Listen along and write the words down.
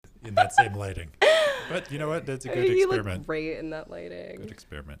in that same lighting. But you know what? That's a good You experiment. look great in that lighting. Good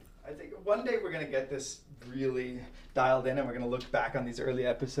experiment. I think one day we're going to get this really dialed in and we're going to look back on these early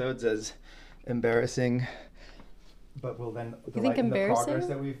episodes as embarrassing. But we'll then You think delight in the progress embarrassing?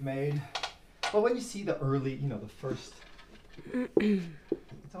 that we've made. Well, when you see the early, the first,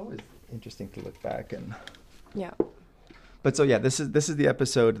 it's always interesting to look back and. Yeah. But so yeah, this is the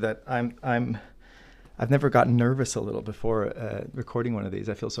episode that I've never gotten nervous a little before recording one of these.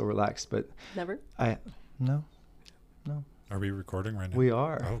 I feel so relaxed, but Never? no. Are we recording right now? We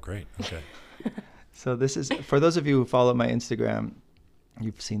are. Oh, great. Okay. So this is, for those of you who follow my Instagram,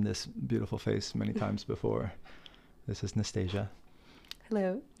 you've seen this beautiful face many times before. This is Nastasia,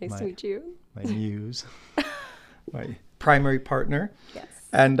 Hello. Nice to meet you. my muse, my primary partner. Yes.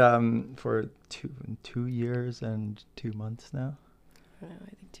 And for 2 years and 2 months now. I don't know,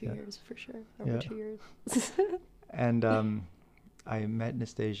 I think 2 Yeah. years for sure. Over Yeah. 2 years. And I met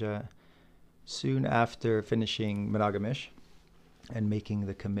Nastasia soon after finishing Monogamish and making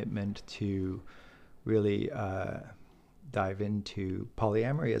the commitment to really dive into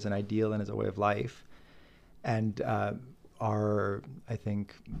polyamory as an ideal and as a way of life. And our, I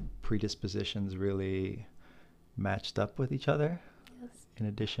think, predispositions really matched up with each other. Yes. In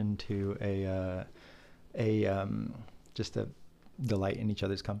addition to just a delight in each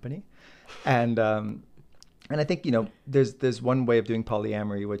other's company, and I think there's one way of doing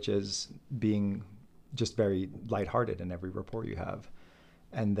polyamory, which is being just very lighthearted in every rapport you have,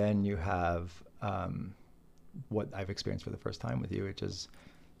 and then you have what I've experienced for the first time with you, which is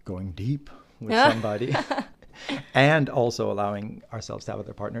going deep with somebody, and also allowing ourselves to have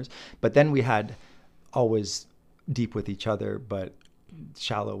other partners. But then we had always deep with each other, but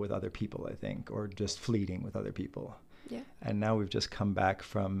shallow with other people, I think, or just fleeting with other people. Yeah. And now we've just come back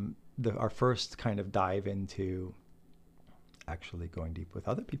from our first kind of dive into actually going deep with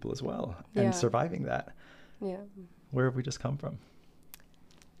other people as well, and Yeah. surviving that. Yeah. Where have we just come from?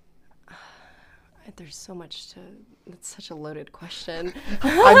 There's so much to. It's such a loaded question.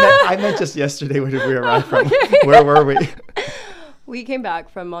 I meant just yesterday. Where did we arrive from? Where were we? We came back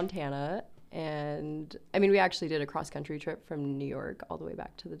from Montana, and I mean, we actually did a cross-country trip from New York all the way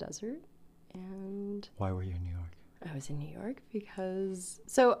back to the desert. And Why were you in New York? I was in New York because,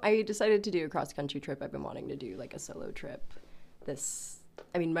 so I decided to do a cross-country trip. I've been wanting to do like a solo trip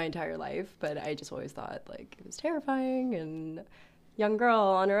my entire life, but I just always thought like it was terrifying and young girl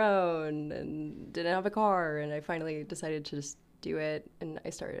on her own and didn't have a car. And I finally decided to just do it. And I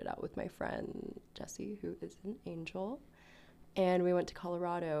started out with my friend, Jessie, who is an angel. And we went to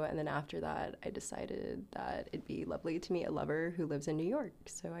Colorado. And then after that, I decided that it'd be lovely to meet a lover who lives in New York.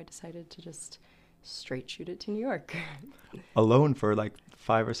 So I decided to just straight shoot it to New York. Alone for like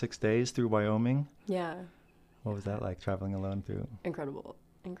 5 or 6 days through Wyoming. Yeah. What was that like, traveling alone through? Incredible.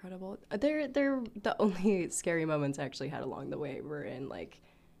 They're the only scary moments I actually had along the way were in like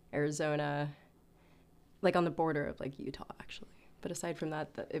Arizona, like on the border of like Utah actually. But aside from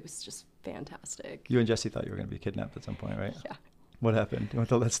that, it was just fantastic. You and Jessie thought you were going to be kidnapped at some point, right? Yeah. What happened? You want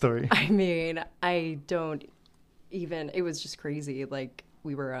to tell that story? I mean, it was just crazy. Like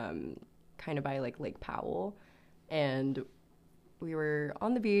we were kind of by like Lake Powell, and we were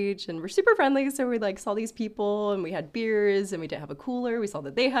on the beach and we're super friendly. So we like saw these people and we had beers and we didn't have a cooler. We saw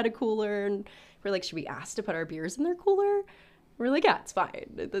that they had a cooler and we're like, should we ask to put our beers in their cooler? We're like, yeah, it's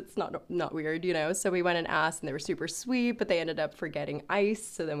fine. That's not weird, So we went and asked and they were super sweet, but they ended up forgetting ice.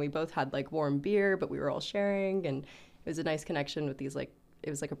 So then we both had like warm beer, but we were all sharing. And it was a nice connection with these like,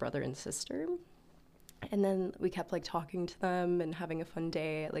 it was like a brother and sister. And then we kept like talking to them and having a fun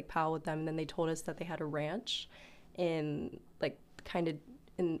day at Lake Powell with them. And then they told us that they had a ranch in like kind of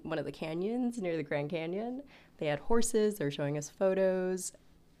in one of the canyons near the Grand Canyon. They had horses. They were showing us photos,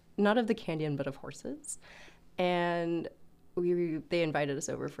 not of the canyon, but of horses. And they invited us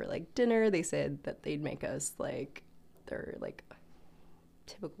over for like dinner. They said that they'd make us like their like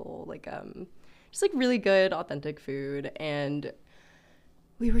typical like just like really good authentic food, and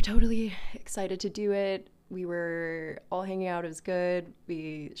we were totally excited to do it. We were all hanging out. It was good.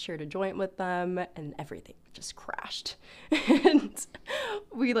 We shared a joint with them, and everything just crashed. And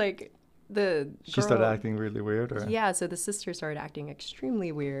we like She started acting really weird, or? Yeah, so the sister started acting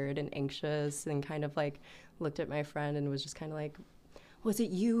extremely weird and anxious, and kind of like looked at my friend and was just kind of like, was it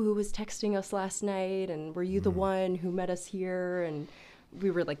you who was texting us last night? And were you the one who met us here? And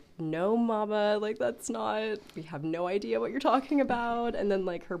we were like, no, mama, like that's not, we have no idea what you're talking about. And then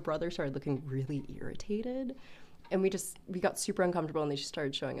like her brother started looking really irritated. And we got super uncomfortable, and then she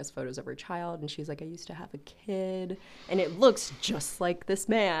started showing us photos of her child, and she's like, I used to have a kid, and it looks just like this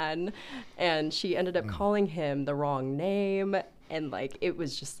man. And she ended up calling him the wrong name, And like it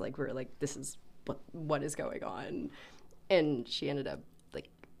was just like we were like, this is what is going on. And she ended up like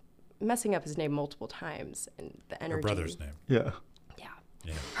messing up his name multiple times, and the energy. Her brother's name. Yeah.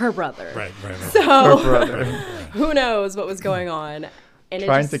 Yeah. Her brother. Right. So Her brother. who knows what was going on? And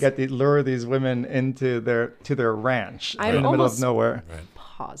Trying to lure these women into their ranch I'm in the middle of almost nowhere. Right.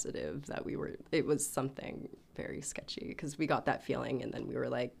 positive that it was something very sketchy, because we got that feeling, and then we were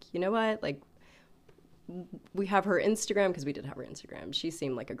like, you know what, like we have her Instagram, because we did have her Instagram. She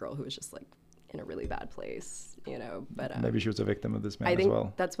seemed like a girl who was just like in a really bad place, you know, but Maybe she was a victim of this man I think as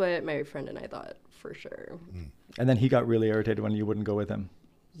well. that's what my friend and I thought for sure. And then he got really irritated when you wouldn't go with him.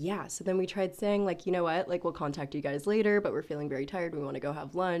 Yeah, so then we tried saying, like, you know what, like, we'll contact you guys later, but we're feeling very tired. We want to go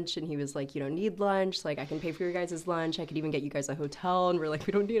have lunch. And he was like, you don't need lunch. Like, I can pay for your guys' lunch. I could even get you guys a hotel. And we're like,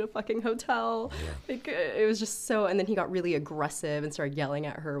 we don't need a fucking hotel. Yeah. Like, it was just so, and then he got really aggressive and started yelling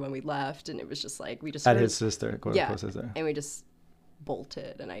at her when we left. And it was just like, we just At his sister, quote yeah, unquote sister. and we just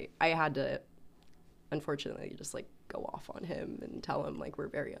bolted. And I had to, unfortunately, just, like, go off on him and tell him, like, we're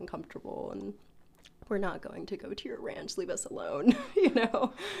very uncomfortable and we're not going to go to your ranch. Leave us alone, you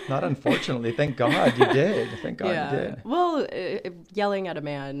know? Not unfortunately. Thank God you did. Thank God you did. Well, yelling at a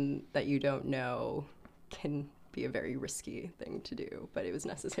man that you don't know can be a very risky thing to do, but it was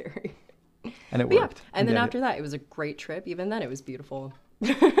necessary. And it But worked. yeah. And then after that, it was a great trip. Even then, it was beautiful.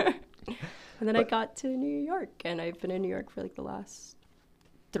 And then I got to New York, and I've been in New York for like the last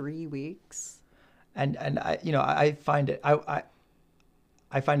 3 weeks. And I, you know, I find it,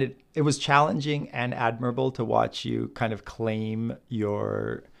 I find it was challenging and admirable to watch you kind of claim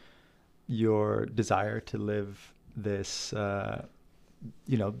your desire to live this,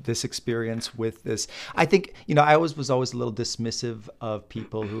 you know, this experience with this. I think, you know, I was always a little dismissive of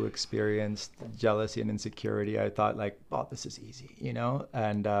people who experienced jealousy and insecurity. I thought like, oh, this is easy, you know?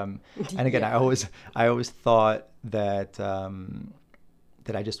 And again, Yeah. I always thought that,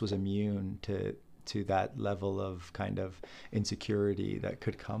 that I just was immune to that level of kind of insecurity that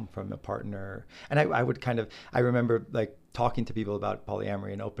could come from a partner. And I would kind of, I remember like talking to people about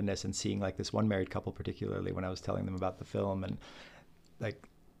polyamory and openness and seeing like this one married couple, particularly when I was telling them about the film, and like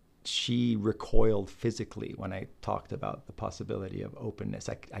she recoiled physically when I talked about the possibility of openness.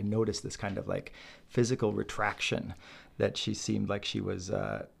 I noticed this kind of like physical retraction, that she seemed like she was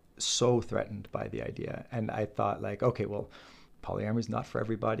so threatened by the idea. And I thought like, okay, well, polyamory is not for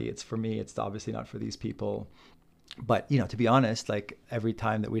everybody. It's for me. It's obviously not for these people. But, you know, to be honest, like every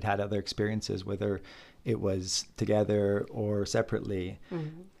time that we'd had other experiences, whether it was together or separately,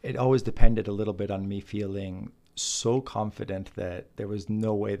 it always depended a little bit on me feeling so confident that there was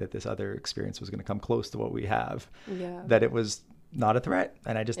no way that this other experience was going to come close to what we have, that it was not a threat.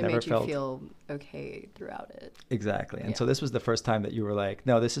 And I just It never made you felt feel okay throughout it. Exactly. And Yeah. so this was the first time that you were like,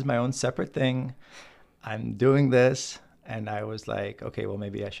 no, this is my own separate thing. I'm doing this. And I was like, okay, well,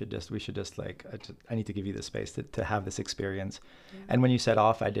 maybe we should just like, I need to give you the space to have this experience. Yeah. And when you set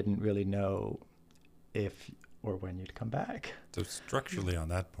off, I didn't really know if or when you'd come back. So structurally on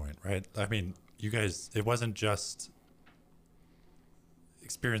that point, right? I mean, you guys, it wasn't just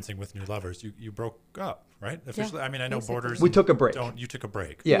experiencing with new lovers. You broke up, right? Officially. Yeah, I mean, I know basically. Borders. We took a break. You took a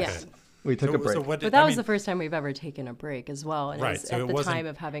break. Yes. Okay. We took a break. But that was the first time we've ever taken a break as well. And right, it was so at it the wasn't... time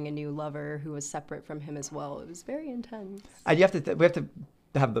of having a new lover who was separate from him as well. It was very intense. And you have to we have to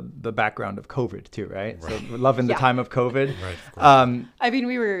have the background of COVID too, right? Right. So loving the time of COVID. Right, of course. I mean,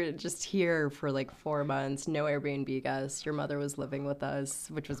 we were just here for like 4 months, no Airbnb guests. Your mother was living with us,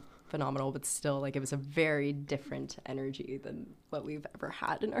 which was phenomenal, but still, like, it was a very different energy than what we've ever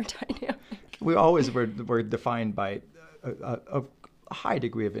had in our dynamic. We always were defined by a high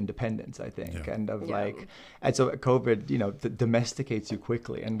degree of independence, I think, and of like, and so COVID, you know, domesticates you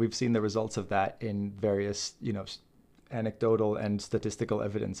quickly, and we've seen the results of that in various, you know, anecdotal and statistical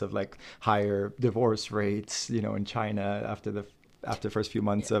evidence of like higher divorce rates, you know, in China after the first few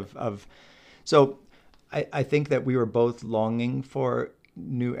months of. So I think that we were both longing for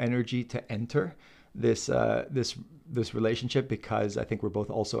new energy to enter this relationship, because I think we're both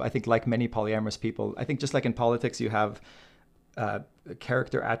also, I think like many polyamorous people, I think just like in politics, you have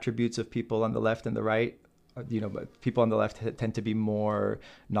character attributes of people on the left and the right. You know, but people on the left tend to be more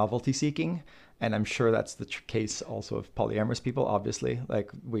novelty seeking, and I'm sure that's the case also of polyamorous people. Obviously,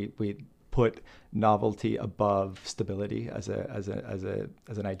 like we put novelty above stability as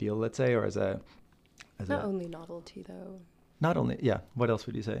an ideal, let's say, or as not only novelty though. Not only, yeah. What else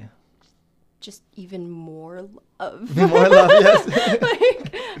would you say? Just even more love. More love, yes.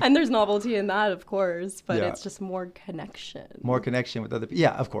 Like, and there's novelty in that, of course, but it's just more connection. More connection with other people.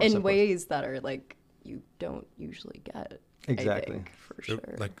 Yeah, of course. In ways that are like you don't usually get. Exactly. I think, for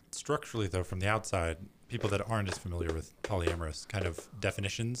sure. Like structurally though, from the outside, people that aren't as familiar with polyamorous kind of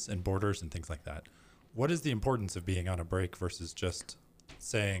definitions and borders and things like that, what is the importance of being on a break versus just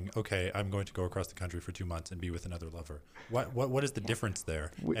saying, okay, I'm going to go across the country for 2 months and be with another lover? What is the difference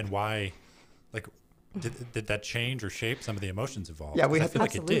there, and why? Like, did that change or shape some of the emotions involved? Yeah, 'Cause I feel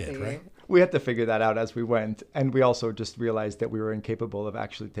like it did, Absolutely. right? We had to figure that out as we went, and we also just realized that we were incapable of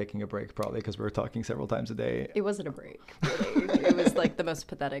actually taking a break, probably because we were talking several times a day. It wasn't a break, really. It was like the most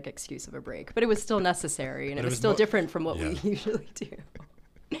pathetic excuse of a break, but it was still necessary, and But it it was was still mo- different from what Yeah. we usually do.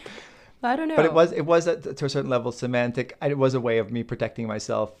 I don't know. But it was to a certain level semantic. It was a way of me protecting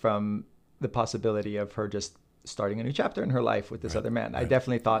myself from the possibility of her just starting a new chapter in her life with this Right, other man. I right.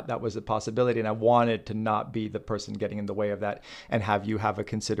 definitely thought that was a possibility, and I wanted to not be the person getting in the way of that, and have you have a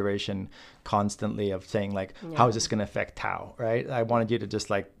consideration constantly of saying like, how is this going to affect Tao, right? I wanted you to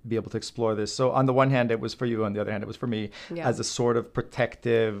just like be able to explore this. So on the one hand, it was for you, on the other hand, it was for me, Yeah. as a sort of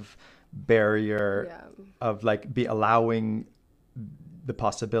protective barrier Yeah. of like be allowing the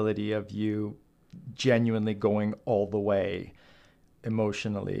possibility of you genuinely going all the way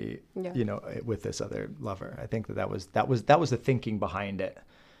emotionally, Yeah. you know, with this other lover. I think that was the thinking behind it.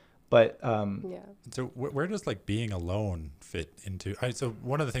 But Yeah. So where does like being alone fit into? So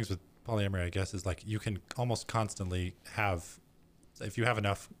one of the things with polyamory, I guess, is like you can almost constantly have, if you have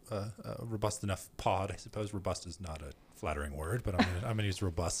enough, robust enough pod. I suppose robust is not a flattering word, but I'm gonna use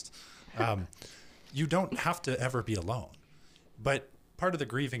robust. You don't have to ever be alone, but part of the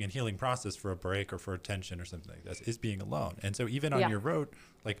grieving and healing process for a break or for a tension or something like this is being alone. And so even on Yeah. your road,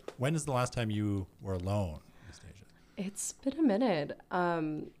 like when is the last time you were alone, Anastasia? It's been a minute.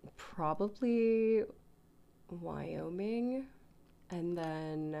 Probably Wyoming, and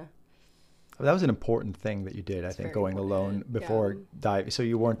then that was an important thing that you did, I It's think, very going alone important, before yeah. diving. So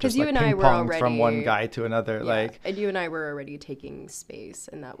you weren't 'Cause just you like and I ping were ponged from one already- guy to another. yeah, Like, and you and I were already taking space,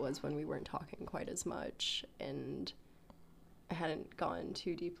 and that was when we weren't talking quite as much, and I hadn't gone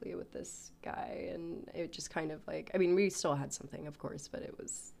too deeply with this guy, and it just kind of like, I mean, we still had something, of course, but it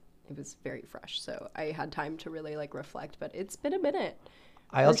was very fresh, so I had time to really like reflect. But it's been a minute.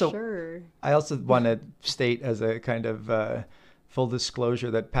 I for also sure. I also want to state as a kind of full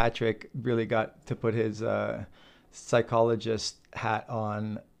disclosure that Patrick really got to put his psychologist hat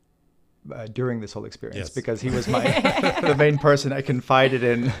on during this whole experience, Yes. because he was the main person I confided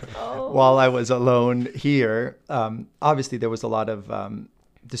in Oh. while I was alone here. Obviously, there was a lot of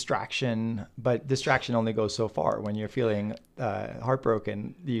distraction, but distraction only goes so far. When you're feeling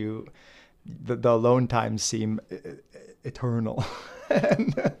heartbroken, the alone times seem eternal.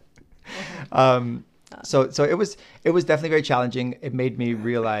 And, so it was definitely very challenging. It made me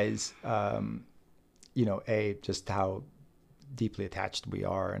realize, just how deeply attached we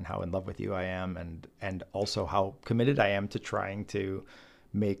are, and how in love with you I am, and also how committed I am to trying to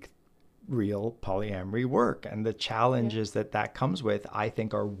make real polyamory work, and the challenges that comes with, I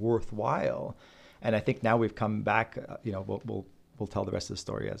think, are worthwhile. And I think now we've come back. We'll tell the rest of the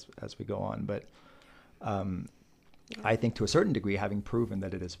story as we go on, but. I think to a certain degree, having proven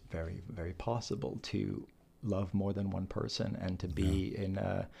that it is very, very possible to love more than one person and to be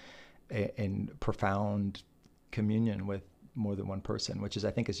in profound communion with more than one person, which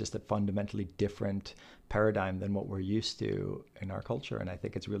I think is just a fundamentally different paradigm than what we're used to in our culture. And I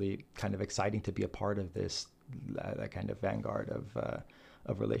think it's really kind of exciting to be a part of this, that kind of vanguard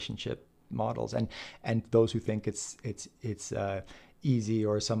of relationship models. And those who think it's easy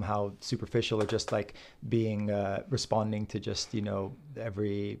or somehow superficial, or just like being responding to just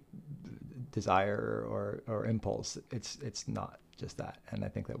every desire or impulse, it's not just that. And I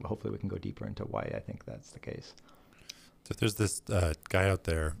think that hopefully we can go deeper into why I think that's the case. So there's this guy out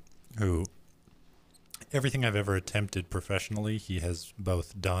there who everything I've ever attempted professionally, he has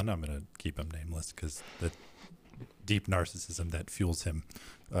both done. I'm going to keep him nameless because the deep narcissism that fuels him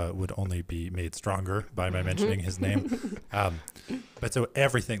would only be made stronger by my mentioning his name. But so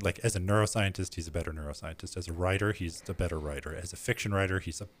everything, like as a neuroscientist, he's a better neuroscientist. As a writer, he's a better writer. As a fiction writer,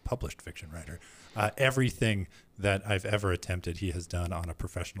 he's a published fiction writer. Everything that I've ever attempted, he has done on a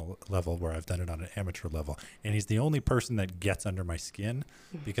professional level, where I've done it on an amateur level. And he's the only person that gets under my skin,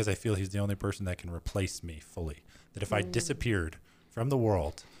 because I feel he's the only person that can replace me fully. That if I disappeared from the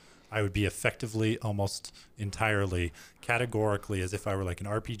world, I would be effectively, almost entirely, categorically, as if I were like an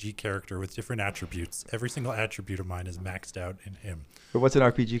RPG character with different attributes. Every single attribute of mine is maxed out in him. But what's an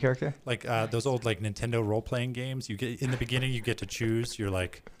RPG character? Like those old like Nintendo role-playing games. You get in the beginning, you get to choose. You're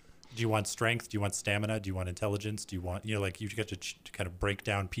like, do you want strength? Do you want stamina? Do you want intelligence? Do you want, you get to kind of break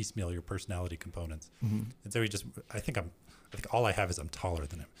down piecemeal your personality components. Mm-hmm. And so I think all I have is I'm taller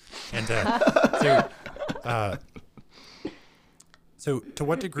than him. And so to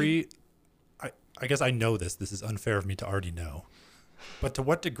what degree, I guess I know this. This is unfair of me to already know. But to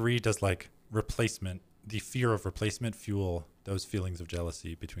what degree does like replacement, the fear of replacement, fuel those feelings of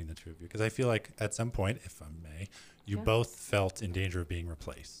jealousy between the two of you? Because I feel like at some point, if I may, you both felt in danger of being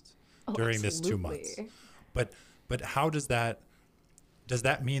replaced during this 2 months. But how does that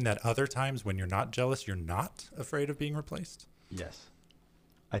mean that other times when you're not jealous, you're not afraid of being replaced? Yes,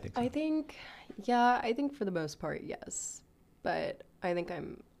 I think so. I think for the most part, yes. But I think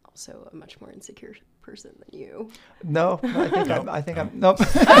I'm also a much more insecure person than you. No, I think I'm nope.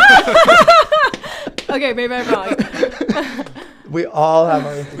 Okay, maybe I'm wrong. We all have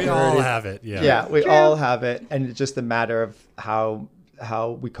our insecurities. We all have it. Yeah. Yeah, we True. all have it, and it's just a matter of how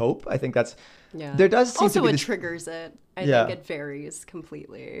we cope. I think that's. Yeah. There does seem also to be what this, triggers it. I Yeah. think it varies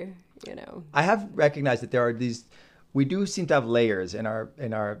completely. You know. I have recognized that there are these. We do seem to have layers in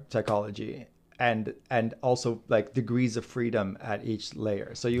our psychology, and also like degrees of freedom at each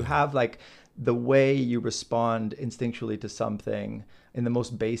layer. So you have like the way you respond instinctually to something in the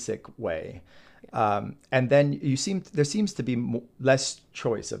most basic way. And then there seems to be less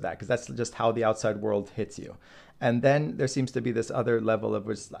choice of that because that's just how the outside world hits you. And then there seems to be this other level of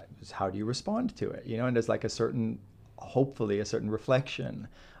how do you respond to it, and there's like hopefully a certain reflection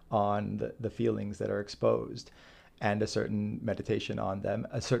on the feelings that are exposed and a certain meditation on them,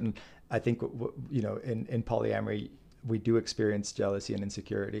 I think, in polyamory, we do experience jealousy and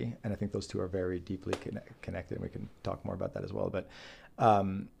insecurity. And I think those two are very deeply connected. And we can talk more about that as well. But,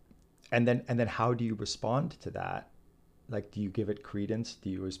 and then how do you respond to that? Like, do you give it credence? Do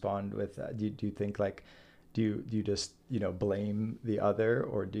you respond with, do you think like, do you just, blame the other,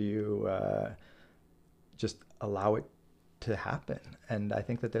 or do you just allow it to happen? And I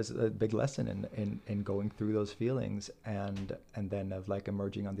think that there's a big lesson in going through those feelings and then of like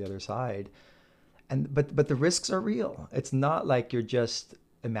emerging on the other side. But the risks are real. It's not like you're just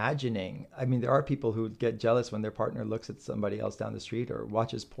imagining. I mean, there are people who get jealous when their partner looks at somebody else down the street or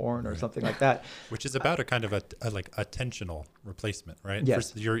watches porn or something like that. Which is about a kind of a attentional replacement, right?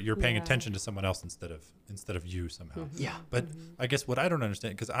 Yes. You're paying attention to someone else instead of you somehow. Yeah. But I guess what I don't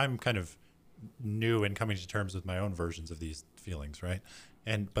understand, because I'm kind of new and coming to terms with my own versions of these feelings, right?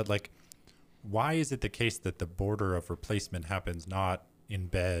 But like, why is it the case that the border of replacement happens not in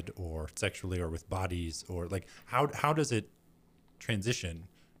bed or sexually or with bodies, or like how does it transition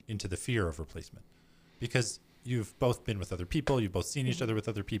into the fear of replacement? Because you've both been with other people, you've both seen each other with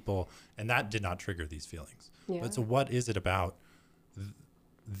other people, and that did not trigger these feelings. Yeah. But so what is it about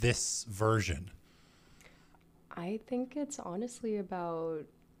this version? I think it's honestly about,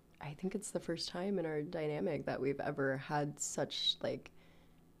 I think it's the first time in our dynamic that we've ever had such like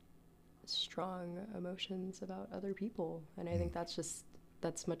strong emotions about other people. And I think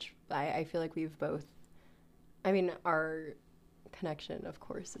I feel like we've both, I mean, our connection, of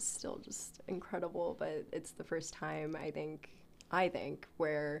course, is still just incredible, but it's the first time I think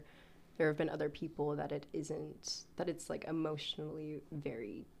where there have been other people that it's like emotionally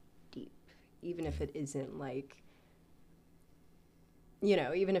very deep, even if it isn't like,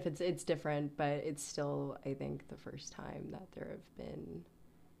 even if it's different, but it's still, I think, the first time that there have been,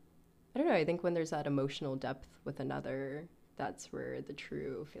 I don't know, I think when there's that emotional depth with another, that's where the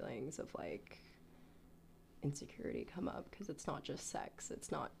true feelings of like insecurity come up, because it's not just sex,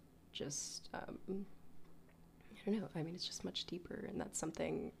 it's not just I don't know, I mean, it's just much deeper, and that's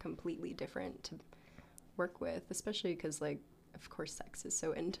something completely different to work with, especially because, like, of course sex is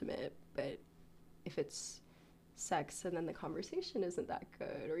so intimate, but if it's sex and then the conversation isn't that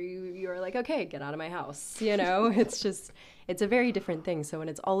good, or you're like, okay, get out of my house, it's a very different thing. So when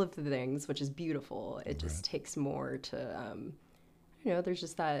it's all of the things, which is beautiful, it just takes more to there's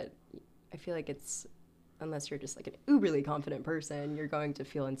just that, I feel like it's, unless you're just like an uberly confident person, you're going to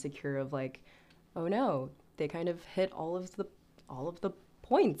feel insecure of like, oh no, they kind of hit all of the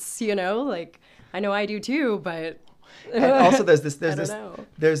points, like I know I do too, but and also there's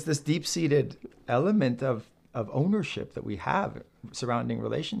this deep-seated element of ownership that we have surrounding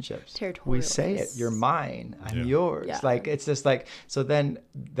relationships. We say it, you're mine, I'm yours. Yeah. Like, it's just like, so then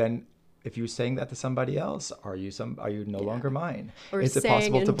if you're saying that to somebody else, are you no longer mine? Or is it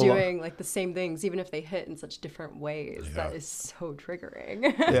saying possible and to doing like the same things, even if they hit in such different ways, that is so triggering.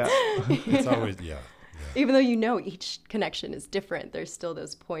 Yeah. It's always, Even though each connection is different, there's still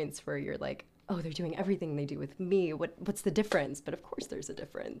those points where you're like, oh, they're doing everything they do with me. What's the difference? But of course there's a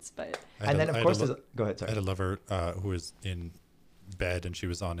difference. But and then of course go ahead. I had a lover who was in bed, and she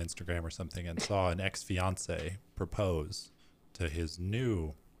was on Instagram or something, and saw an ex-fiance propose to his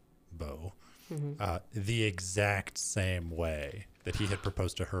new beau the exact same way that he had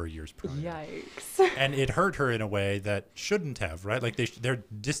proposed to her years prior. Yikes. And it hurt her in a way that shouldn't have, right? Like they're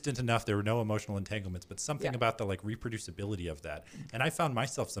distant enough. There were no emotional entanglements, but something about the like reproducibility of that. And I found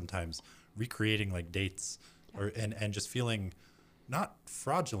myself sometimes recreating like dates and just feeling not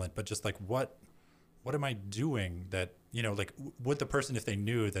fraudulent, but just like, what am I doing that, you know, like would the person, if they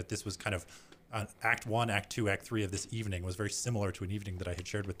knew that this was kind of act 1, act 2, act 3 of this evening was very similar to an evening that I had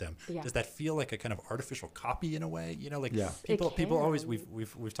shared with them. Yeah. Does that feel like a kind of artificial copy in a way? You know, like Yeah. people always,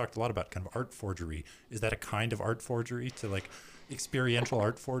 we've talked a lot about kind of art forgery. Is that a kind of art forgery, to like experiential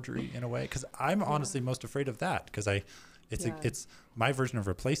art forgery in a way? Because I'm honestly most afraid of that, because it's my version of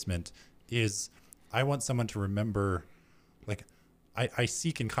replacement is I want someone to remember, like I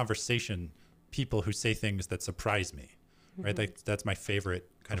seek in conversation people who say things that surprise me. Right, like that's my favorite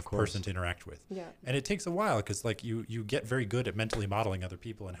kind of person to interact with. Yeah. And it takes a while, because like you get very good at mentally modeling other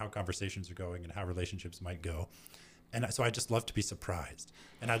people and how conversations are going and how relationships might go. And so I just love to be surprised.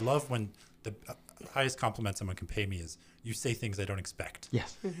 And I love when the highest compliment someone can pay me is you say things I don't expect.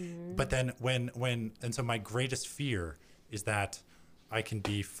 Yes. But then and so my greatest fear is that I can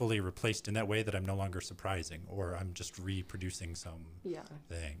be fully replaced in that way, that I'm no longer surprising, or I'm just reproducing some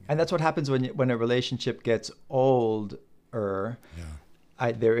thing. And that's what happens when a relationship gets old.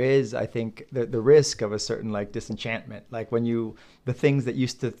 There is, I think, the risk of a certain like disenchantment, like when the things that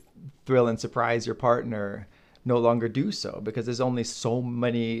used to thrill and surprise your partner no longer do so, because there's only so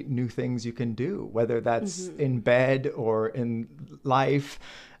many new things you can do, whether that's in bed or in life.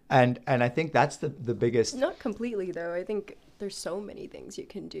 And I think that's the biggest. Not completely, though. I think there's so many things you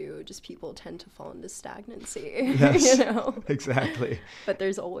can do. Just people tend to fall into stagnancy, Yes, you know? exactly. But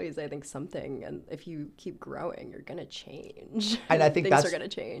there's always, I think, something. And if you keep growing, you're going to change. And I think things are going to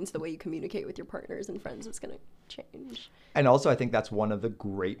change. The way you communicate with your partners and friends is going to change. And also, I think that's one of the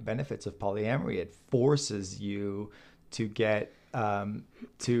great benefits of polyamory. It forces you to get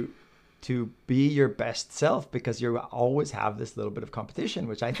to be your best self, because you always have this little bit of competition,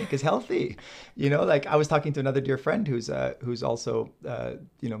 which I think is healthy. You know, like I was talking to another dear friend who's also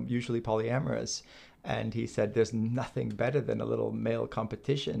usually polyamorous, and he said there's nothing better than a little male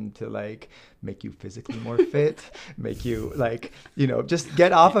competition to like make you physically more fit, make you like, just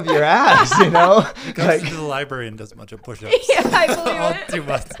get off of your ass, He goes like, to the library and does a bunch of push-ups. Yeah, I believe all it. 2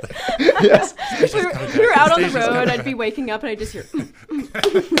 months. yes. We were out on the road. I'd be waking up and I'd just hear.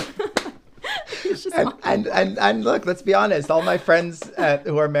 It's just And look, let's be honest. All my friends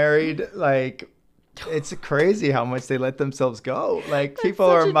who are married, like, it's crazy how much they let themselves go. Like, people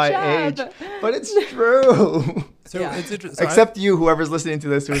such are a my jab. age, but it's true. So Yeah. it's interesting. Except you, whoever's listening to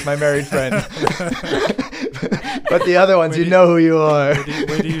this, who's my married friend. But the other ones, you know who you are.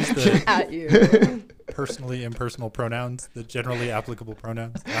 way to use the at you. personally impersonal pronouns, the generally applicable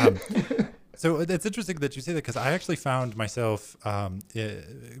pronouns. So it's interesting that you say that, because I actually found myself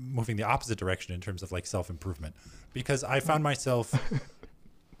moving the opposite direction in terms of like self-improvement, because I found myself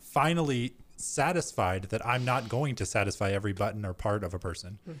finally satisfied that I'm not going to satisfy every button or part of a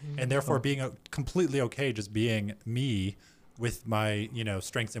person, and therefore being completely okay just being me with my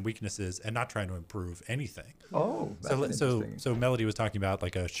strengths and weaknesses, and not trying to improve anything. Oh, that's interesting. So Melody was talking about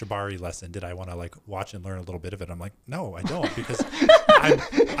like a Shibari lesson. Did I want to like watch and learn a little bit of it? I'm like, no, I don't, because I'm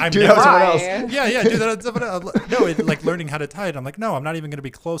Do never, that with someone else. yeah, do that on someone else. No, like learning how to tie it. I'm like, no, I'm not even going to be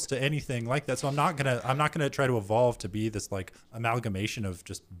close to anything like that. So I'm not gonna try to evolve to be this like amalgamation of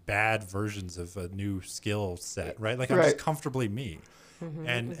just bad versions of a new skill set, right? Like I'm just comfortably me.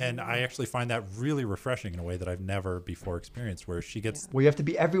 And I actually find that really refreshing in a way that I've never before experienced, where she gets Well, you have to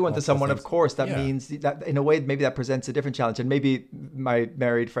be everyone to multiple someone, of things. course. That Yeah. means that in a way, maybe that presents a different challenge. And maybe my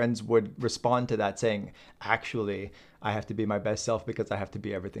married friends would respond to that saying, actually, I have to be my best self because I have to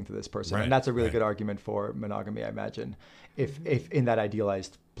be everything to this person. Right, And that's a really right. good argument for monogamy, I imagine, if in that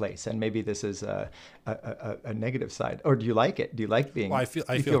idealized place. And maybe this is a negative side. Or do you like it? Do you like being, Well, I do you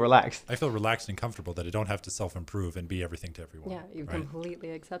feel feel relaxed? I feel relaxed and comfortable that I don't have to self-improve and be everything to everyone. Yeah, you've right?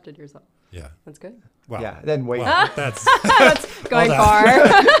 completely accepted yourself. Yeah. That's good. Wow. Yeah, then wait. Wow, that's That's going Hold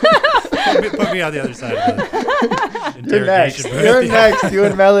far. put me on the other side of the You're next. interrogation booth. You're Yeah. next. You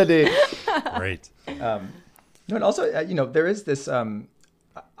and Melody. Great. No, and also, there is this.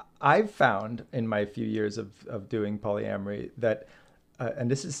 I've found in my few years of doing polyamory that, and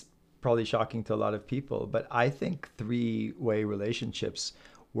this is probably shocking to a lot of people, but I think 3-way relationships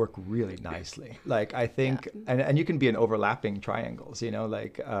work really nicely. Like I think, and you can be in overlapping triangles.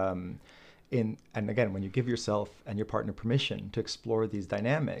 Like and again, when you give yourself and your partner permission to explore these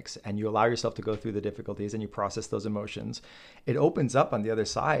dynamics, and you allow yourself to go through the difficulties and you process those emotions, it opens up on the other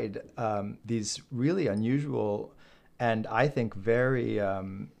side these really unusual and I think very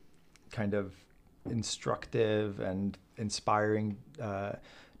kind of instructive and inspiring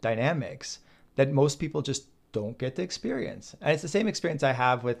dynamics that most people just don't get to experience. And it's the same experience I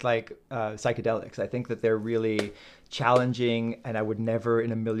have with like psychedelics. I think that they're really challenging, and I would never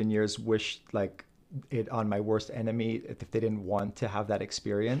in a million years wish like it on my worst enemy if they didn't want to have that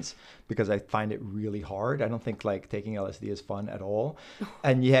experience, because I find it really hard. I don't think like taking LSD is fun at all.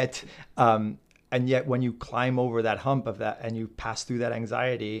 And yet when you climb over that hump of that and you pass through that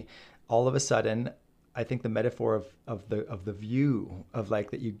anxiety, all of a sudden I think the metaphor of the view of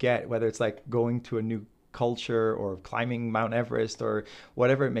like that you get, whether it's like going to a new culture or climbing Mount Everest or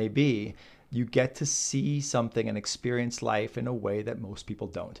whatever it may be, you get to see something and experience life in a way that most people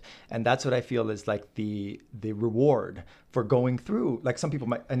don't. And that's what I feel is like the reward for going through. Like some people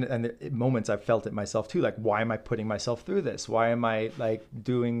might, and at moments I've felt it myself too, like, why am I putting myself through this? Why am I like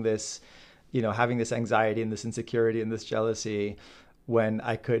doing this, you know, having this anxiety and this insecurity and this jealousy when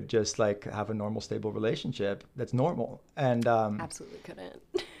I could just like have a normal, stable relationship that's normal? And absolutely couldn't.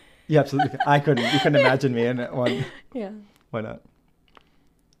 Yeah, absolutely. I couldn't. You couldn't imagine me in one. Yeah. Why not?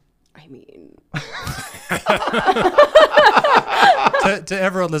 I mean, to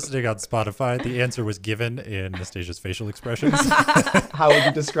everyone listening on Spotify, the answer was given in Nastasia's facial expressions. How would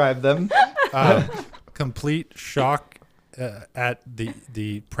you describe them? Complete shock at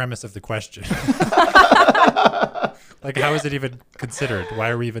the premise of the question. Like, how is it even considered? Why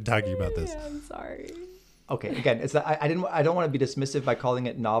are we even talking about this? yeah, I'm sorry. Okay, again, it's I don't want to be dismissive by calling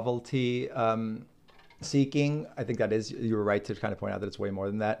it novelty seeking. I think that is, you were right to kind of point out that it's way more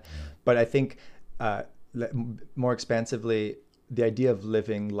than that. But I think more expansively, the idea of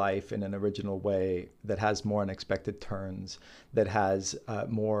living life in an original way that has more unexpected turns, that has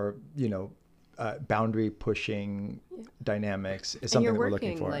more, you know, boundary pushing dynamics is something that we're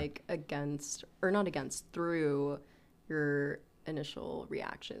looking for. And you're working like against, or not against, through your initial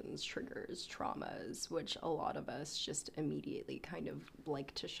reactions, triggers, traumas, which a lot of us just immediately kind of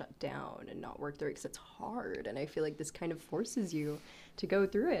like to shut down and not work through because it's hard. And I feel like this kind of forces you to go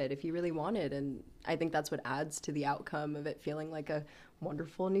through it if you really want it. And I think that's what adds to the outcome of it feeling like a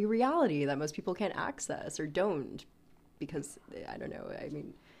wonderful new reality that most people can't access or don't, because I don't know. I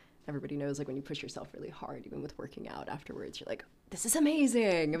mean, everybody knows like when you push yourself really hard, even with working out afterwards, you're like, this is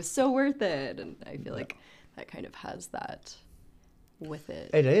amazing. It was so worth it. And I feel like that kind of has that with it.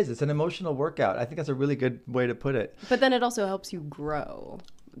 It is. It's an emotional workout. I think that's a really good way to put it. But then it also helps you grow.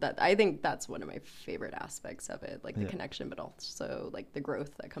 That I think that's one of my favorite aspects of it, like the connection, but also like the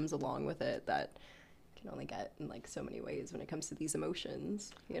growth that comes along with it that you can only get in like so many ways when it comes to these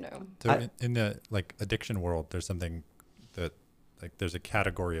emotions, you know. So in the like addiction world, there's something that like there's a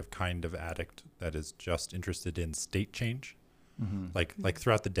category of kind of addict that is just interested in state change. Like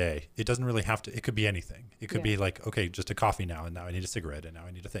throughout the day, it doesn't really have to, it could be anything. It could be like, okay, just a coffee now, and now I need a cigarette, and now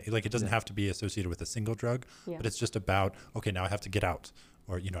I need a thing. Like, it doesn't have to be associated with a single drug, but it's just about, okay, now I have to get out,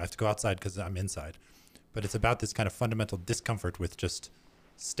 or, you know, I have to go outside because I'm inside. But it's about this kind of fundamental discomfort with just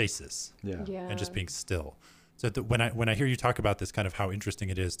stasis and just being still. So when I hear you talk about this, kind of how interesting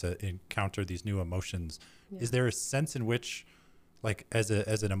it is to encounter these new emotions, is there a sense in which, like, as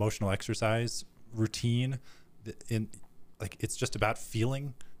an emotional exercise routine, like, it's just about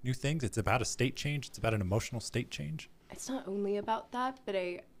feeling new things? It's about a state change? It's about an emotional state change? It's not only about that, but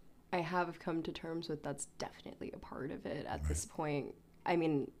I have come to terms with that's definitely a part of it at this point. I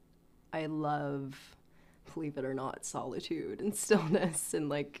mean, I love, believe it or not, solitude and stillness, and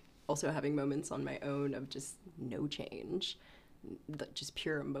like also having moments on my own of just no change, just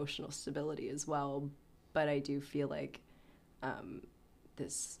pure emotional stability as well. But I do feel like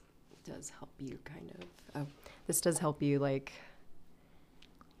this does help you this does help you, like,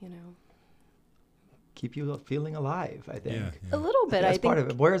 you know, keep you feeling alive, I think. a little bit. That's I think part of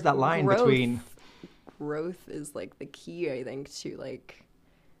it. Where's that line between growth is like the key, I think, to like,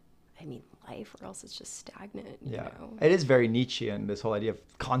 I mean, life, or else it's just stagnant. You know? It is very Nietzschean, this whole idea of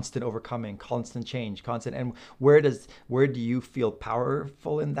constant overcoming, constant change, constant. And where do you feel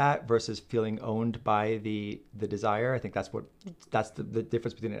powerful in that versus feeling owned by the desire? I think that's the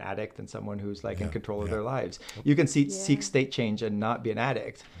difference between an addict and someone who's like in control of their lives. You can seek state change and not be an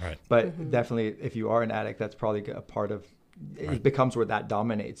addict, but definitely if you are an addict, that's probably a part of it becomes where that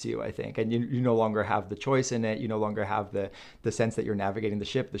dominates you, I think. And you no longer have the choice in it. You no longer have the sense that you're navigating the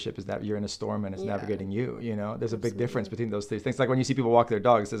ship. The ship is that you're in a storm and it's navigating you, you know. There's a big difference between those three things. Like when you see people walk their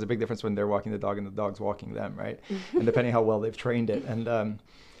dogs, there's a big difference when they're walking the dog and the dog's walking them, right? And depending how well they've trained it. And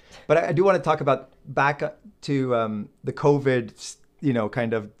but I do want to talk about back to the COVID, you know,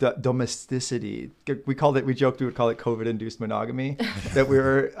 kind of domesticity. We joked we would call it COVID-induced monogamy that we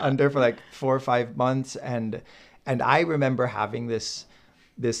were under for like 4 or 5 months. And I remember having this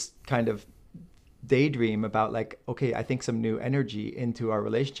kind of daydream about like, okay, I think some new energy into our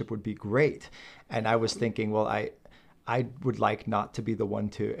relationship would be great. And I was thinking, well, I would like not to be the one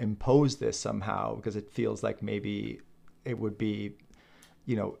to impose this somehow, because it feels like maybe it would be,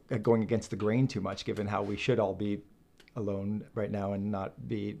 going against the grain too much, given how we should all be alone right now and not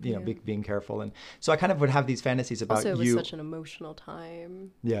be, being careful. And so I kind of would have these fantasies about also, it was you. such an emotional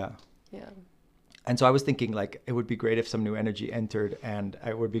time. Yeah. Yeah. And so I was thinking, like, it would be great if some new energy entered, and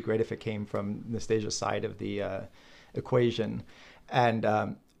it would be great if it came from Nastasia's side of the equation. And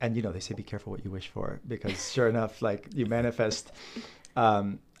they say be careful what you wish for, because sure enough, like, you manifest.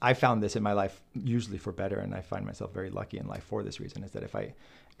 I found this in my life usually for better, and I find myself very lucky in life for this reason, is that if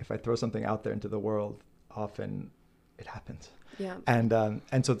I throw something out there into the world, often it happens. Yeah.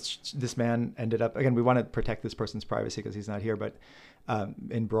 And so this man ended up, again, we want to protect this person's privacy because he's not here, but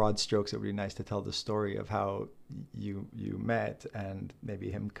in broad strokes, it would be nice to tell the story of how you met, and maybe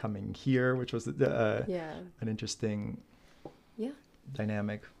him coming here, which was an interesting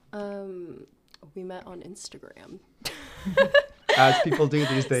dynamic. We met on Instagram. As people do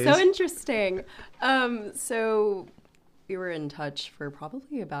these days. So interesting. So we were in touch for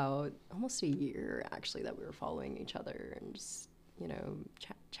probably about almost a year, actually, that we were following each other and just,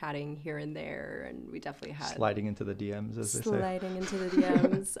 chatting here and there. And we definitely had... Sliding into the DMs, as they say. Sliding into the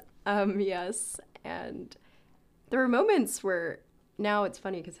DMs. Yes. And there were moments where, now it's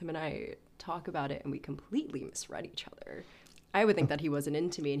funny because him and I talk about it and we completely misread each other. I would think that he wasn't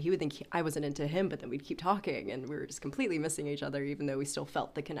into me, and he would think I wasn't into him, but then we'd keep talking, and we were just completely missing each other, even though we still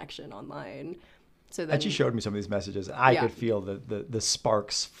felt the connection online. So then, and she showed me some of these messages. I could feel the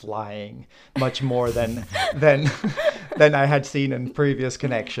sparks flying much more than I had seen in previous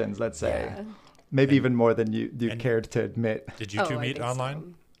connections, let's say. Yeah. Maybe even more than you cared to admit. Did you two meet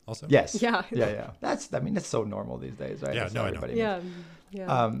online also? Yes. Yeah. Yeah. It's so normal these days, right? Yeah, That's no, I know.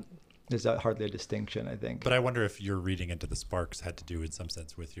 Yeah. There's hardly a distinction, I think. But I wonder if your reading into the sparks had to do in some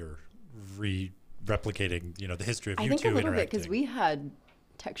sense with your replicating, the history of you two interacting. I think a little bit, because we had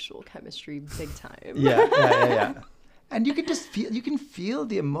textual chemistry big time. Yeah. And you can feel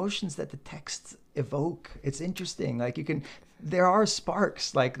the emotions that the texts evoke. It's interesting. Like there are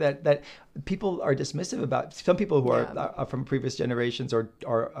sparks like that people are dismissive about. Some people who are from previous generations are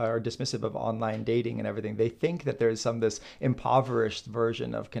dismissive of online dating and everything. They think that there's this impoverished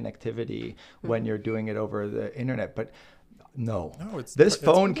version of connectivity when you're doing it over the internet, but no, this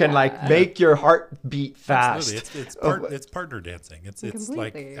phone can make your heart beat fast. Absolutely. It's partner dancing. It's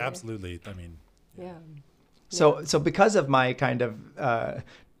like absolutely. I mean, yeah. So because of my kind of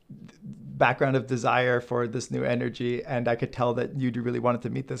background of desire for this new energy, and I could tell that you really wanted to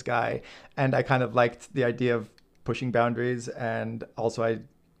meet this guy, and I kind of liked the idea of pushing boundaries, and also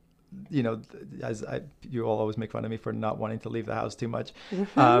you all always make fun of me for not wanting to leave the house too much.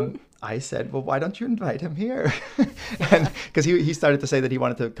 I said, well, why don't you invite him here? And because he started to say that he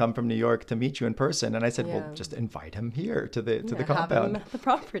wanted to come from New York to meet you in person, and I said, well, just invite him here to the compound, have him at the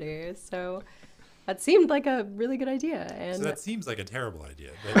property. So that seemed like a really good idea. And so that seems like a terrible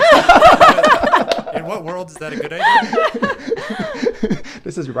idea. In what world is that a good idea?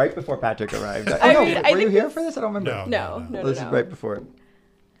 This is right before Patrick arrived. Were you here for this? I don't remember. No. This is right before.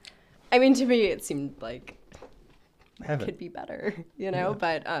 I mean, to me, it seemed like Heaven. It could be better,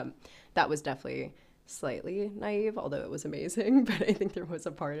 But that was definitely slightly naive, although it was amazing. But I think there was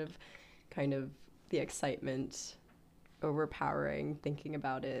a part of kind of the excitement overpowering, thinking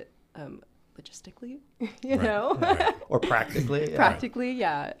about it logistically, Right. Or practically. Practically,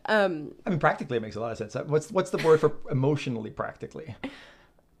 yeah. I mean, practically it makes a lot of sense. What's the word for emotionally practically?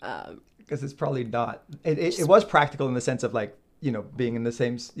 Because it's probably not. It was practical in the sense of like, being in the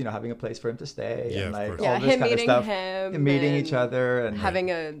same, having a place for him to stay, and like all this kind of stuff, and meeting each other, and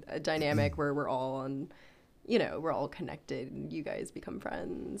having a dynamic where we're all on, we're all connected, and you guys become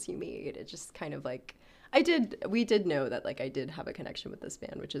friends, you meet. It just kind of like, we did know that like I did have a connection with this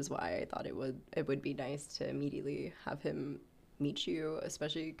man, which is why I thought it would be nice to immediately have him meet you,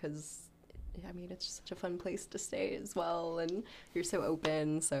 especially because, I mean, it's such a fun place to stay as well, and you're so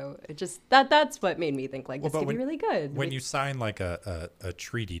open. So it just that's what made me think like this could be really good. When you sign like a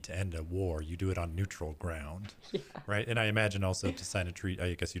treaty to end a war, you do it on neutral ground, right? And I imagine also to sign a treaty,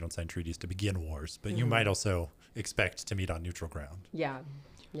 I guess you don't sign treaties to begin wars, but you might also expect to meet on neutral ground. Yeah.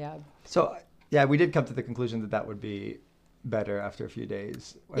 So yeah, we did come to the conclusion that would be better after a few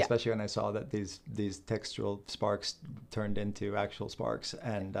days, especially when I saw that these textual sparks turned into actual sparks,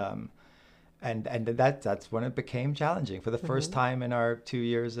 and that's when it became challenging. For the first time in our 2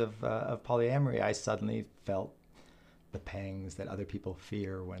 years of polyamory, I suddenly felt the pangs that other people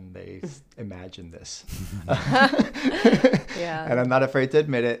fear when they imagine this. Yeah. And I'm not afraid to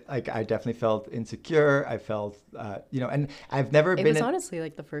admit it. Like, I definitely felt insecure. I felt, and I've never It been. was honestly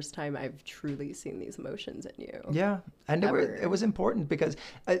like the first time I've truly seen these emotions in you. Yeah, and it was important because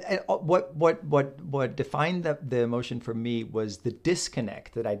what defined the emotion for me was the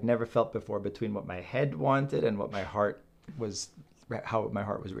disconnect that I'd never felt before between what my head wanted and what my heart was, how my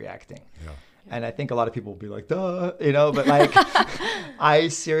heart was reacting. Yeah. And I think a lot of people will be like, duh, but like, I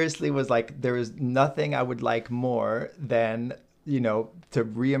seriously was like, there is nothing I would like more than, to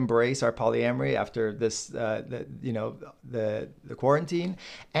re-embrace our polyamory after this, the quarantine.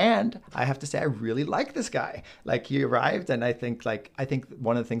 And I have to say, I really like this guy. Like, he arrived, and I think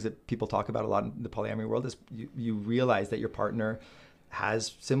one of the things that people talk about a lot in the polyamory world is you realize that your partner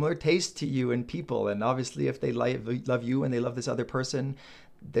has similar taste to you in people. And obviously, if they love you and they love this other person,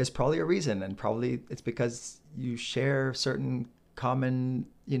 there's probably a reason, and probably it's because you share certain common,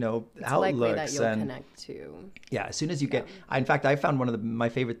 It's outlooks. likely that you'll and connect to. yeah, as soon as you get, in fact, I found one of my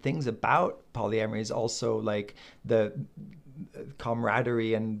favorite things about polyamory is also like the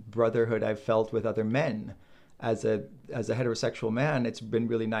camaraderie and brotherhood I've felt with other men. As a heterosexual man, it's been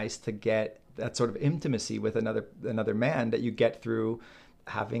really nice to get that sort of intimacy with another man that you get through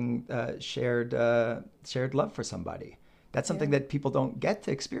having shared love for somebody. That's something that people don't get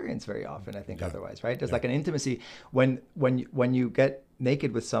to experience very often, I think, otherwise, right? There's like an intimacy when you get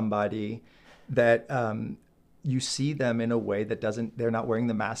naked with somebody that you see them in a way that they're not wearing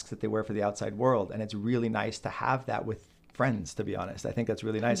the masks that they wear for the outside world. And it's really nice to have that with friends, to be honest. I think that's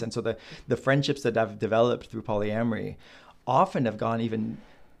really nice. And so the friendships that I've developed through polyamory often have gone even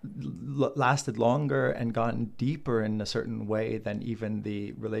lasted longer and gone deeper in a certain way than even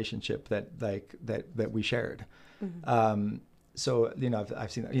the relationship that we shared. Mm-hmm. So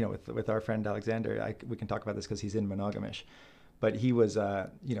I've seen with our friend Alexander, we can talk about this because he's in monogamish, but he was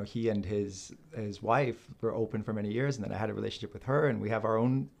he and his wife were open for many years, and then I had a relationship with her, and we have our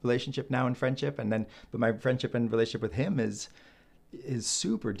own relationship now in friendship, but my friendship and relationship with him is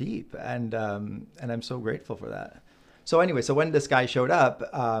super deep, and I'm so grateful for that. So anyway, so when this guy showed up,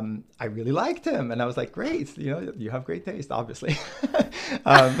 I really liked him, and I was like, great, you have great taste, obviously.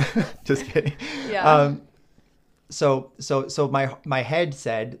 Just kidding. Yeah. So my head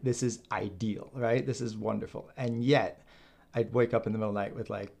said, this is ideal, right? This is wonderful. And yet I'd wake up in the middle of the night with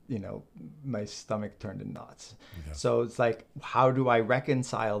my stomach turned in knots. Yeah. So it's like, how do I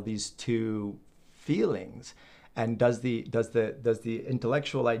reconcile these two feelings? And does the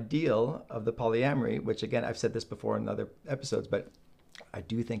intellectual ideal of the polyamory, which again, I've said this before in other episodes, but I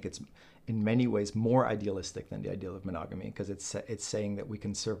do think it's in many ways more idealistic than the ideal of monogamy, because it's saying that we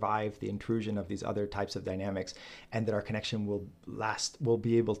can survive the intrusion of these other types of dynamics, and that our connection will last, we'll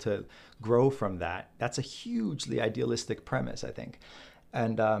be able to grow from that. That's a hugely idealistic premise, I think.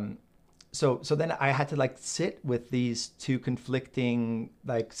 And so then I had to sit with these two conflicting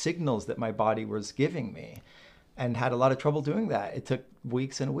signals that my body was giving me, and had a lot of trouble doing that. It took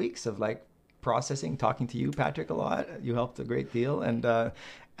weeks and weeks of processing, talking to you, Patrick, a lot. You helped a great deal.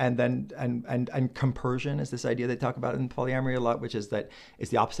 And then compersion is this idea they talk about in polyamory a lot, which is that it's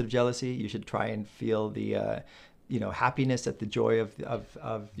the opposite of jealousy. You should try and feel the happiness at the joy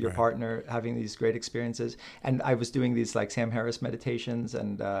of your right. partner having these great experiences. And I was doing these Sam Harris meditations,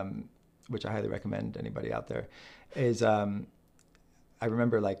 and which I highly recommend anybody out there. Is I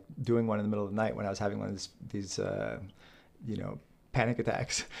remember doing one in the middle of the night when I was having one of these panic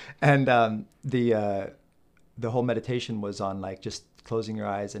attacks, and the whole meditation was on just closing your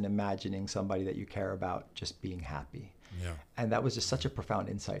eyes and imagining somebody that you care about just being happy. Yeah. And that was just such a profound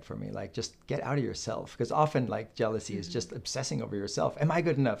insight for me. Just get out of yourself, because often jealousy is just obsessing over yourself. Am I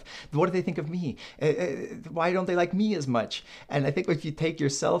good enough? What do they think of me? Why don't they like me as much? And I think if you take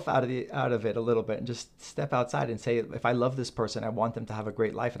yourself out of it a little bit and just step outside and say, if I love this person, I want them to have a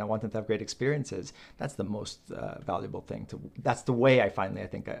great life and I want them to have great experiences. That's the most valuable thing. That's the way I finally, I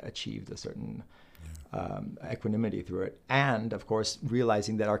think, I achieved a certain equanimity through it. And of course,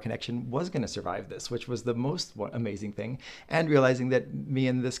 realizing that our connection was going to survive this, which was the most amazing thing. And realizing that me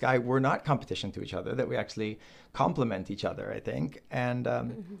and this guy were not competition to each other, that we actually complement each other, I think. And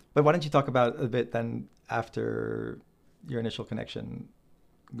but why don't you talk about a bit then after your initial connection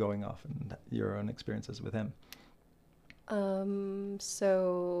going off and your own experiences with him?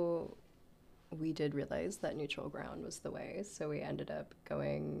 So we did realize that neutral ground was the way. So we ended up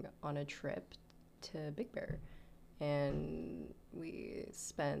going on a trip to Big Bear, and we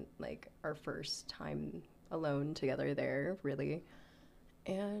spent our first time alone together there, really.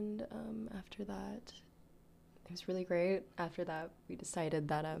 And after that, it was really great. After that, we decided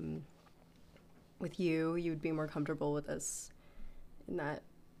that with you, you would be more comfortable with us in that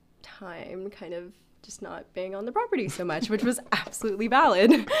time, kind of just not being on the property so much, which was absolutely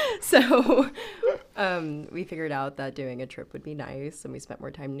valid. So we figured out that doing a trip would be nice, and we spent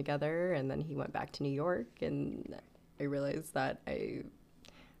more time together. And then he went back to New York, and I realized that I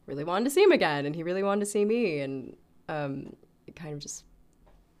really wanted to see him again, and he really wanted to see me. And it kind of just,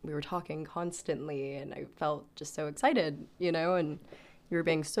 we were talking constantly, and I felt just so excited, you know, and you were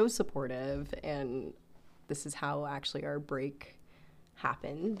being so supportive. And this is how actually our break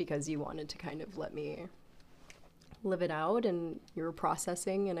happened, because you wanted to kind of let me live it out, and you were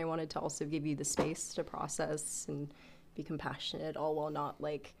processing, and I wanted to also give you the space to process and be compassionate, all while not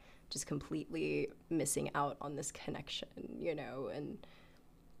like just completely missing out on this connection, you know. And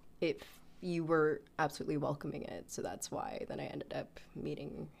if you were absolutely welcoming it, so that's why then I ended up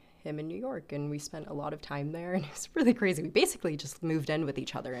meeting him in New York, and we spent a lot of time there, and it was really crazy. We basically just moved in with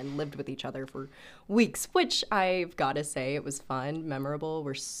each other and lived with each other for weeks, which I've got to say, it was fun, memorable.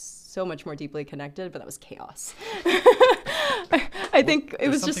 We're so much more deeply connected, but that was chaos. I think it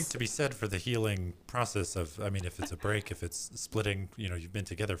was something just to be said for the healing process of, I mean, if it's a break, if it's splitting, you know, you've been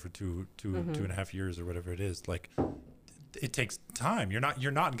together for two and a half years or whatever it is, like it takes time. You're not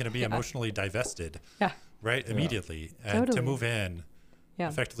going to be emotionally divested, right? Immediately. And to move in,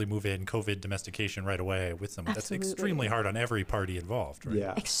 effectively move in COVID domestication right away with someone. Absolutely. That's extremely hard on every party involved, right?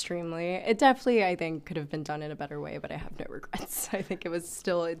 Yeah. Extremely. It definitely, I think, could have been done in a better way, but I have no regrets. I think it's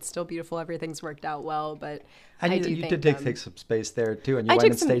still beautiful. Everything's worked out well, but And I you, do you think, did take some space there too, and you I went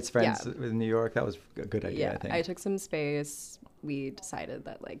took and some- stayed friends yeah. with New York. That was a good idea, I think. I took some space. We decided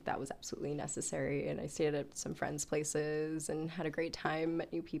that like that was absolutely necessary, and I stayed at some friends' places and had a great time,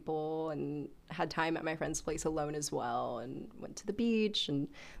 met new people, and had time at my friend's place alone as well, and went to the beach, and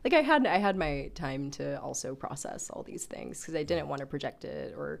like I had my time to also process all these things, because I didn't want to project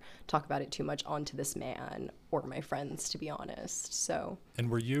it or talk about it too much onto this man or my friends, to be honest. So And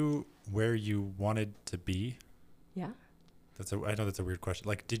were you where you wanted to be? yeah, I know that's a weird question.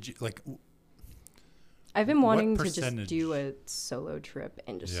 Like, did you like? I've been What wanting to just percentage? do a solo trip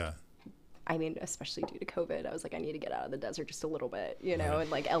and just Yeah. I mean, especially due to COVID, I was like, I need to get out of the desert just a little bit, you know, Right.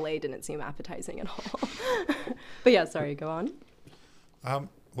 and like LA didn't seem appetizing at all. But yeah, sorry, go on.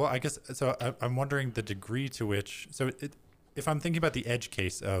 Well, I guess so. I'm wondering the degree to which. If I'm thinking about the edge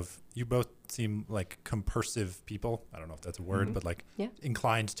case of you both seem like compersive people. I don't know if that's a word, but like Yeah.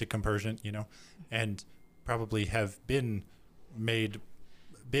 inclined to compersion, you know, and probably have been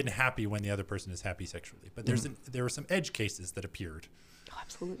happy when the other person is happy sexually. But there were some edge cases that appeared Oh,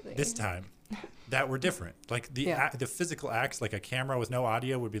 absolutely. this time that were different. Like the physical acts, like a camera with no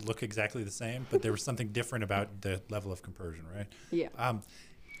audio would look exactly the same, but there was something different about the level of compersion, right? Yeah.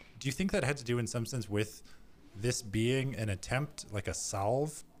 Do you think that had to do in some sense with this being an attempt, like a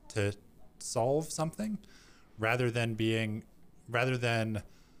solve to solve something, rather than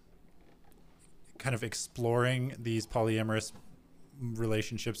kind of exploring these polyamorous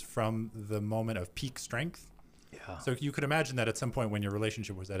relationships from the moment of peak strength? Yeah. So you could imagine that at some point when your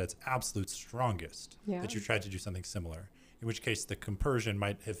relationship was at its absolute strongest, Yeah. that you tried to do something similar, in which case the compersion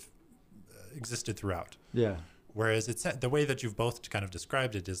might have existed throughout. Yeah. Whereas the way that you've both kind of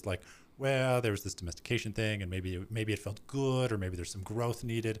described it is like, well, there was this domestication thing, and maybe it felt good, or maybe there's some growth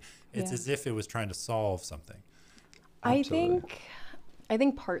needed. It's Yeah. as if it was trying to solve something. Absolutely. I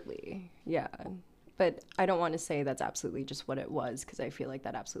think partly, yeah. But I don't want to say that's absolutely just what it was, because I feel like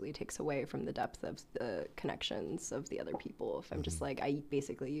that absolutely takes away from the depth of the connections of the other people. If I'm just like, I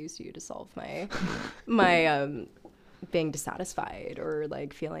basically used you to solve my being dissatisfied or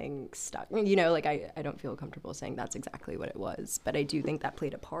like feeling stuck, you know, like I don't feel comfortable saying that's exactly what it was, but I do think that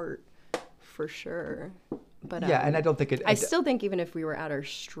played a part for sure. But Yeah, and I don't think it. I still think even if we were at our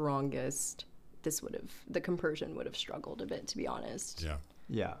strongest, the compersion would have struggled a bit, to be honest. Yeah.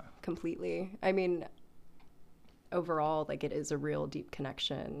 Yeah. Completely. I mean, overall, like it is a real deep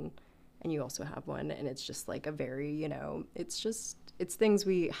connection, and you also have one, and it's just like a very, you know, it's things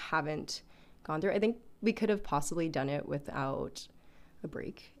we haven't gone through. I think we could have possibly done it without a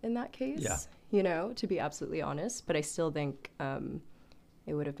break in that case, Yeah. you know, to be absolutely honest, but I still think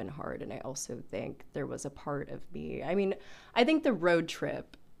it would have been hard. And I also think there was a part of me, I mean, I think the road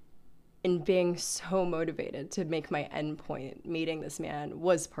trip and being so motivated to make my end point, meeting this man,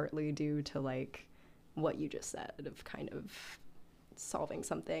 was partly due to like what you just said of kind of solving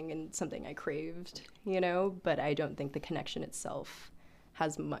something and something I craved, you know, but I don't think the connection itself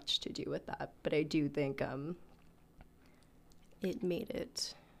has much to do with that. But I do think it made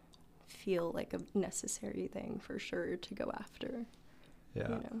it feel like a necessary thing for sure to go after, Yeah.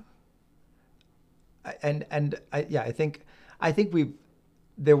 you know. I think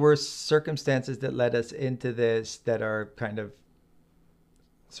there were circumstances that led us into this that are kind of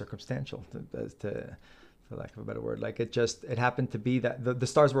circumstantial, for lack of a better word. Like it happened to be that the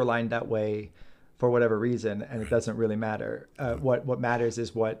stars were aligned that way for whatever reason, and it doesn't really matter. What matters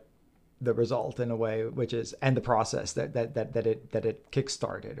is what the result, in a way, which is, and the process that it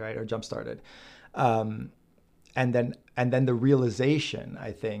kickstarted, right, or jump started, and then the realization,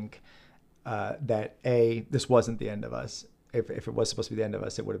 I think, that this wasn't the end of us. If it was supposed to be the end of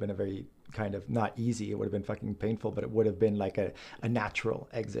us, it would have been a very kind of, not easy, it would have been fucking painful, but it would have been like a natural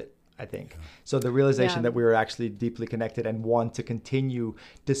exit, I think. So the realization that we were actually deeply connected and want to continue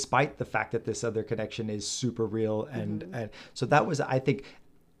despite the fact that this other connection is super real. And so that was, I think,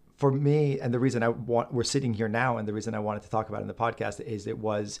 for me, and the reason we're sitting here now, and the reason I wanted to talk about it in the podcast, is it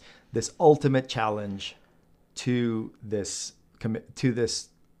was this ultimate challenge to this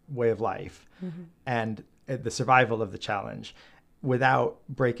way of life, and the survival of the challenge without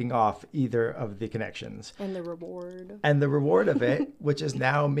breaking off either of the connections. And the reward. And the reward of it, which is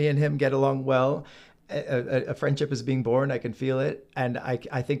now me and him get along well. A friendship is being born. I can feel it. And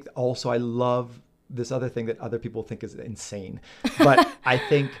I think also I love this other thing that other people think is insane. But I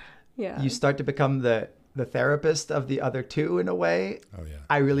think you start to become the therapist of the other two, in a way. Oh, yeah.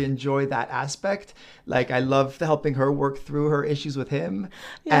 I really enjoy that aspect. Like, I love helping her work through her issues with him.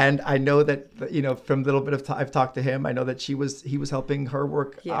 Yeah. And I know that, from the little bit of time I've talked to him, I know that he was helping her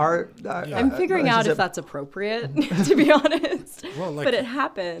work. I'm figuring out if that's appropriate, to be honest. Well, but it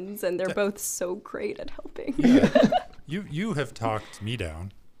happens, and they're both so great at helping. Yeah. You have talked me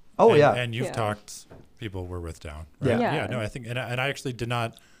down. Oh, and you've talked people we're with down. Right? Yeah. No, I think, and I actually did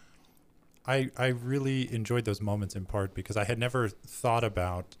not. I really enjoyed those moments, in part because I had never thought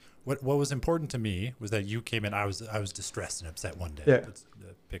about what was important to me was that you came in. I was distressed and upset one day. Yeah. Let's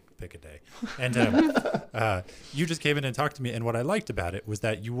pick a day, and you just came in and talked to me. And what I liked about it was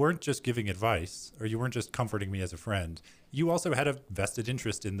that you weren't just giving advice, or you weren't just comforting me as a friend. You also had a vested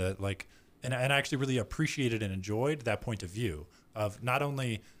interest in and I actually really appreciated and enjoyed that point of view of not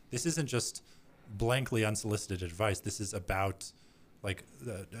only, this isn't just blankly unsolicited advice. This is about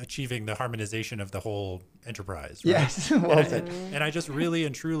achieving the harmonization of the whole enterprise. Right? Yes. And I just really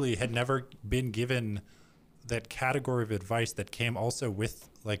and truly had never been given that category of advice that came also with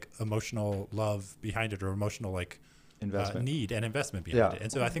emotional love behind it, or emotional investment need and investment behind it.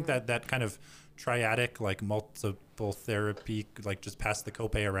 And so I think that kind of triadic, multiple therapy, just pass the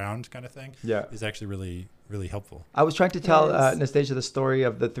copay around kind of thing is actually really, really helpful. I was trying to tell Anastasia the story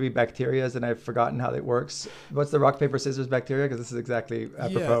of the 3 bacterias, and I've forgotten how it works. What's the rock, paper, scissors bacteria? Because this is exactly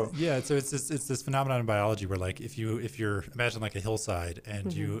apropos. Yeah. So it's this phenomenon in biology where if you're imagine a hillside,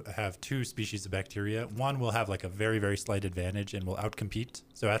 and you have 2 species of bacteria, one will have a very, very slight advantage and will outcompete.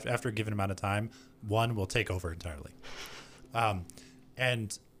 So after a given amount of time, one will take over entirely.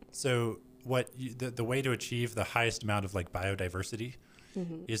 And so the way to achieve the highest amount of biodiversity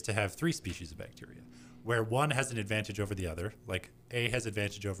is to have 3 species of bacteria, where one has an advantage over the other. A has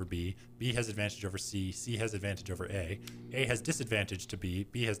advantage over B has advantage over C has advantage over A has disadvantage to B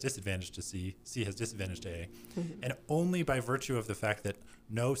has disadvantage to C has disadvantage to A. And only by virtue of the fact that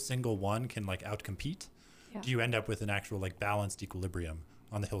no single one can outcompete do you end up with an actual balanced equilibrium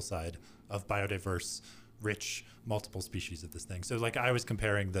on the hillside of biodiverse, rich, multiple species of this thing. So I was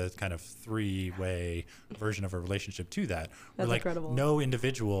comparing the kind of 3-way version of a relationship to that. That's where incredible. No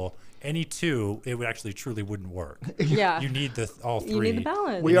individual, any 2, it would actually truly wouldn't work. Yeah. You need all 3. You need the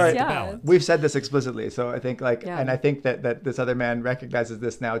balance. Balance. We've said this explicitly. So I think and I think that this other man recognizes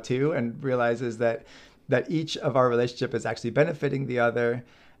this now too, and realizes that each of our relationship is actually benefiting the other.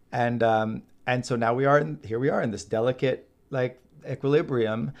 And so now we are in this delicate,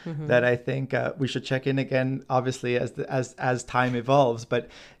 equilibrium that I think we should check in again, obviously, as time evolves. But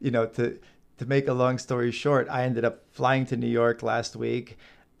to make a long story short, I ended up flying to New York last week,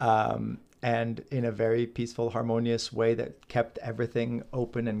 and in a very peaceful, harmonious way that kept everything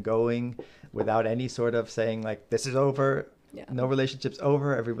open and going without any sort of saying this is over. No relationship's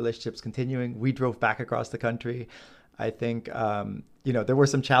over. Every relationship's continuing. We drove back across the country. I think there were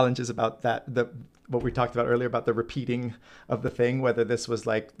some challenges about that. What we talked about earlier about the repeating of the thing, whether this was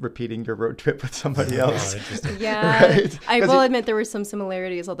repeating your road trip with somebody else. Yeah, right? I will admit there were some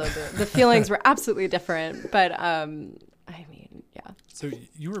similarities, although the feelings were absolutely different. But I mean, yeah. So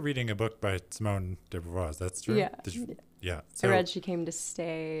you were reading a book by Simone de Beauvoir. That's true. Yeah. So, I read She Came to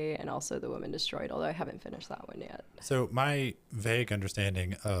Stay and also The Woman Destroyed, although I haven't finished that one yet. So my vague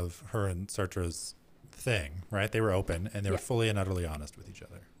understanding of her and Sartre's thing, right? They were open and they were fully and utterly honest with each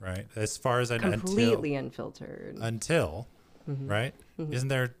other, right? As far as I know, completely unfiltered. Right? Isn't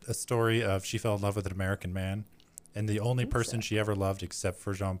there a story of she fell in love with an American man and the only person she ever loved except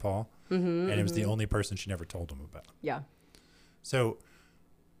for Jean-Paul. And it was the only person she never told him about. Yeah. So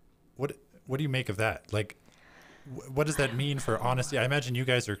what do you make of that? Like, what does that mean for honesty? I imagine you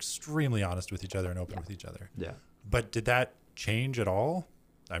guys are extremely honest with each other and open with each other. Yeah. But did that change at all?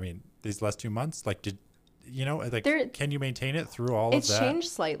 I mean, these last 2 months, like, can you maintain it through all of that? It's changed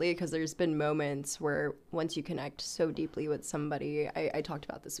slightly because there's been moments where once you connect so deeply with somebody, I talked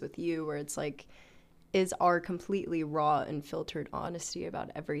about this with you, where it's like, is our completely raw and filtered honesty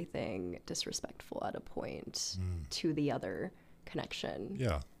about everything disrespectful at a point to the other connection?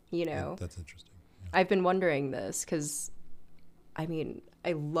 Yeah. You know? That's interesting. Yeah. I've been wondering this because, I mean,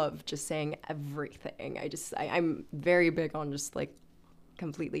 I love just saying everything. I'm very big on just like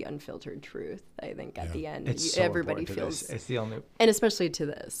completely unfiltered truth. I think at the end, everybody feels, it's the only, and especially to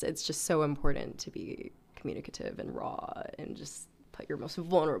this, it's just so important to be communicative and raw and just put your most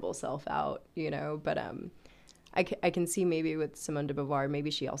vulnerable self out, you know. But I can see maybe with Simone de Beauvoir,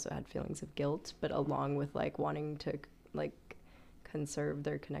 maybe she also had feelings of guilt, but along with like wanting to like conserve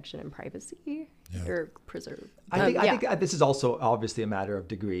their connection and privacy or preserve. I think this is also obviously a matter of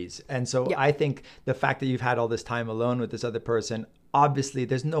degrees. And so I think the fact that you've had all this time alone with this other person, obviously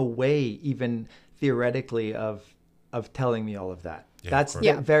there's no way even theoretically of telling me all of that. That's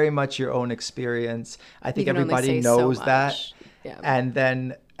very much your own experience. I think everybody knows that. Yeah. And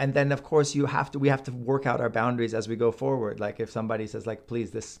then of course we have to work out our boundaries as we go forward. Like if somebody says like,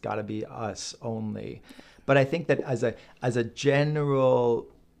 please, this got to be us only. But I think that as a general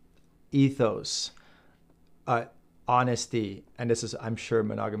ethos, honesty, and this is, I'm sure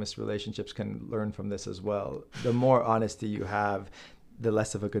monogamous relationships can learn from this as well. The more honesty you have, the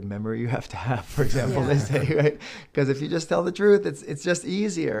less of a good memory you have to have, for example, they say, right? Because if you just tell the truth, it's just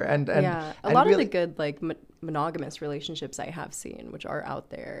easier. And a lot of the good like monogamous relationships I have seen, which are out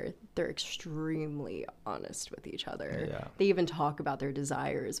there, they're extremely honest with each other. Yeah. They even talk about their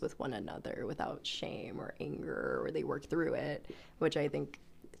desires with one another without shame or anger, or they work through it, which I think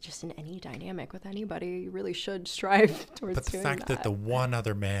just in any dynamic with anybody, you really should strive towards doing that. But the fact that the one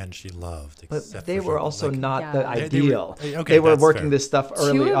other man she loved, but they were also like, not the ideal. They were working fair. This stuff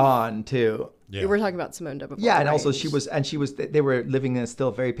early on too. Yeah. We're talking about Simone de Beauvoir. Yeah, and also they were living in a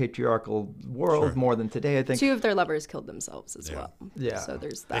still very patriarchal world more than today, I think. 2 of their lovers killed themselves as well. Yeah. So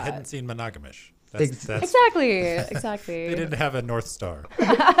there's that. They hadn't seen Monogamish. Exactly. They didn't have a North Star.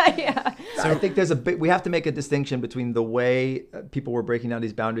 Yeah. So I think we have to make a distinction between the way people were breaking down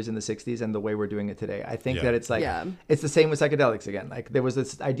these boundaries in the 60s and the way we're doing it today. I think that it's like, it's the same with psychedelics again. Like there was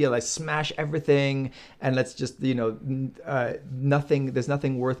this idea, like smash everything and let's just, there's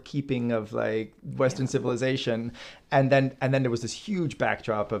nothing worth keeping of like Western civilization. And then there was this huge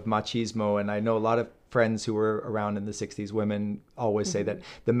backdrop of machismo. And I know a lot of friends who were around in the 60s, women always say that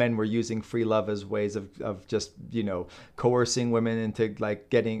the men were using free love as ways of just, coercing women into like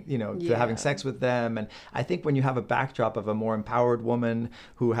getting, to having sex with them. And I think when you have a backdrop of a more empowered woman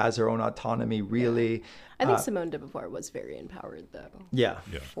who has her own autonomy, really. I think Simone de Beauvoir was very empowered though. Yeah.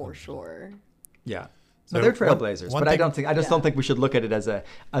 For sure. Yeah. So they're trailblazers, but I don't think we should look at it as a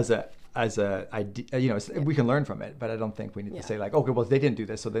idea. We can learn from it, but I don't think we need to say like, okay, well they didn't do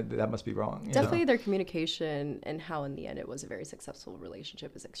this, so that must be wrong. Definitely their communication and how in the end it was a very successful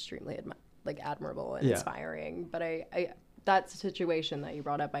relationship is extremely admirable and inspiring. But I that situation that you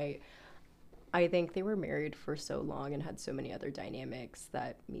brought up, I think they were married for so long and had so many other dynamics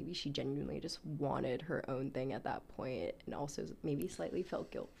that maybe she genuinely just wanted her own thing at that point, and also maybe slightly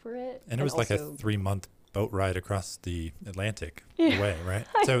felt guilt for it. And it was like a 3-month boat ride across the Atlantic away, right?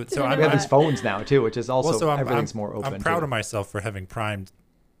 So we have these phones now too, which is also everything's more open. I'm proud of myself for having primed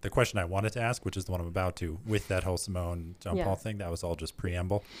the question I wanted to ask, which is the one I'm about to, with that whole Simone Jean-Paul thing. That was all just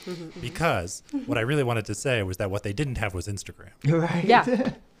preamble. Because what I really wanted to say was that what they didn't have was Instagram. Right.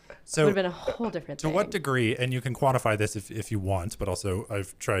 Yeah. So it would have been a whole different thing. To what degree, and you can quantify this if you want, but also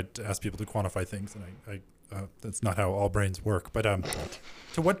I've tried to ask people to quantify things, and I that's not how all brains work. But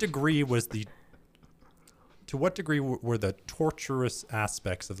to what degree were the torturous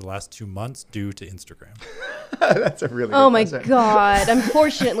aspects of the last 2 months due to Instagram? That's a really good my question. God.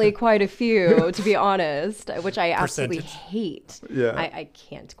 Unfortunately, quite a few, to be honest, which I absolutely hate. Yeah. I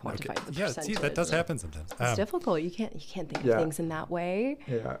can't quantify the percentage. See, that does happen sometimes. It's difficult. You can't think of things in that way.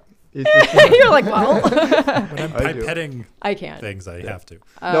 Yeah. You're like, well. When I'm pipetting things, I have to.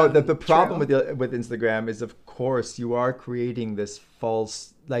 No, the problem with Instagram is, of course, you are creating this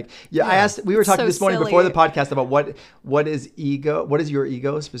false, like, I Yeah. asked, we were talking so this morning before the silly. podcast about what is ego, what is your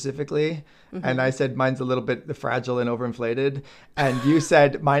ego specifically? And I said mine's a little bit fragile and overinflated, and you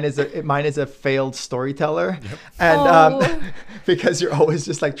said mine is a failed storyteller. And Oh. because you're always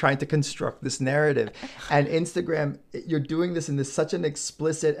just like trying to construct this narrative, and Instagram, you're doing this in this such an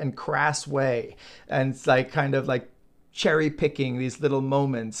explicit and crass way, and it's like kind of like cherry picking these little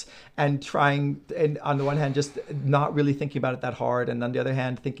moments and trying, and on the one hand just not really thinking about it that hard, and on the other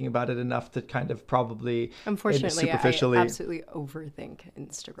hand thinking about it enough to kind of probably Unfortunately, superficially. I absolutely overthink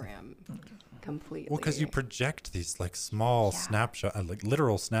Instagram completely. Well, because you project these like small snapshot, like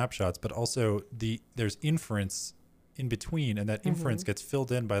literal snapshots, but also there's inference in between, and that inference gets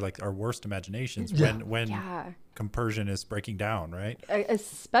filled in by like our worst imaginations when Yeah. compersion is breaking down, right?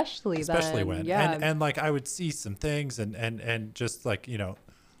 Especially then, When yeah. and like I would see some things and just like,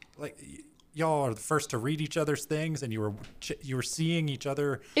 like y'all are the first to read each other's things, and you were seeing each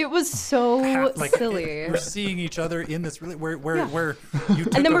other It was so like silly. you were seeing each other in this really where you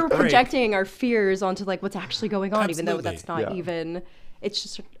took And then a we were break. projecting our fears onto like what's actually going on, even though Absolutely. that's not Yeah. even. It's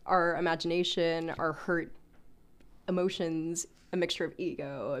just our imagination, our hurt emotions, a mixture of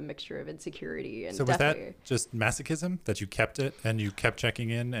ego, a mixture of insecurity, and So was definitely. that just masochism that you kept it and you kept checking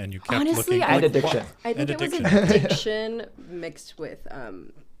in and you kept Honestly, looking? I- And addiction. I think and it was addiction. addiction mixed with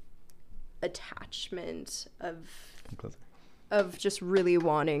attachment of just really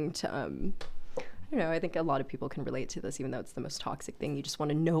wanting to I don't know, I think a lot of people can relate to this, even though it's the most toxic thing. You just want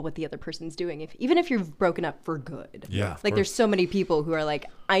to know what the other person's doing, even if you've broken up for good. Yeah, of like there's course. so many people who are like,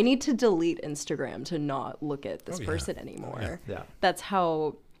 I need to delete Instagram to not look at this Oh, yeah. person anymore. Yeah. That's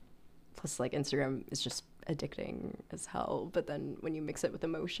how. Plus, like Instagram is just addicting as hell. But then when you mix it with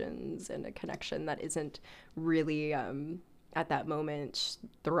emotions and a connection that isn't really at that moment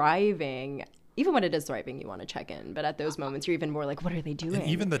thriving. Even when it is thriving, you want to check in. But at those moments, you're even more like, what are they doing? And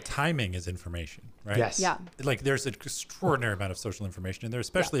even the timing is information, right? Yes. Yeah. Like there's an extraordinary amount of social information in there,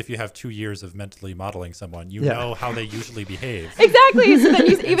 especially if you have 2 years of mentally modeling someone. You Yeah. know how they usually behave. Exactly. So then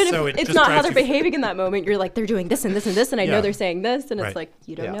even so if it it's just not how drives they're you- behaving in that moment, you're like, they're doing this and this and this, and I Yeah. know they're saying this, and Right. it's like,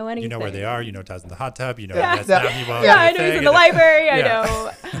 you don't Yeah. know anything. You know where they are. You know Taz in the hot tub. You know Yeah. that's Yeah. now he won't Yeah, do I the know he's thing, in the and library. I Yeah.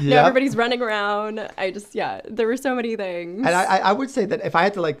 know. Yeah. No, everybody's running around. There were so many things. And I would say that if I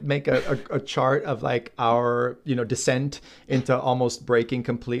had to like make a chart of like our descent into almost breaking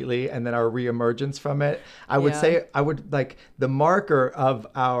completely and then our reemergence from it, I would Yeah. say I would like the marker of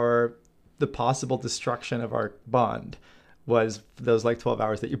the possible destruction of our bond was those like 12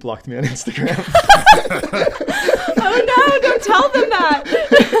 hours that you blocked me on Instagram. Oh no, don't tell them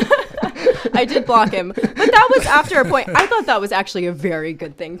that. I did block him. But that was after a point. I thought that was actually a very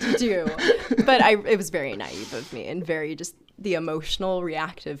good thing to do. But it was very naive of me and very just the emotional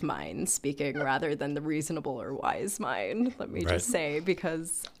reactive mind speaking rather than the reasonable or wise mind, let me Right. just say,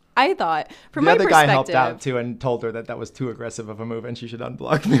 because I thought from The my other guy perspective. helped out too and told her that was too aggressive of a move and she should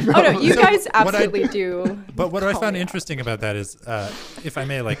unblock me. Oh no, you guys what I- absolutely do. But what I call found me out. interesting about that is, if I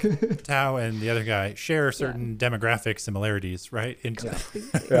may, like Tao and the other guy share certain demographic similarities, right?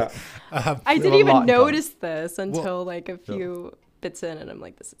 Yeah. I We have didn't a lot even in common. notice this until like a few bits in, and I'm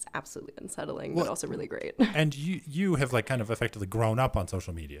like, this is absolutely unsettling, but Well, also really great. And you have like kind of effectively grown up on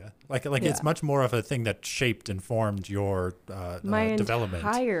social media. Like Yeah. it's much more of a thing that shaped and formed your My development.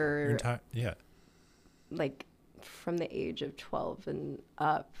 entire Yeah. like from the age of 12 and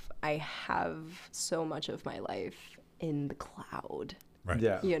up, I have so much of my life in the cloud. Right.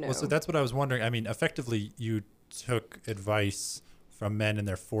 Yeah. You know, Well, so that's what I was wondering. I mean, effectively, you took advice from men in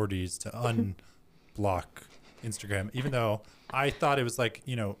their 40s to unblock Instagram, even though I thought it was like,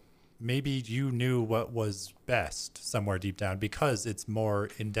 maybe you knew what was best somewhere deep down because it's more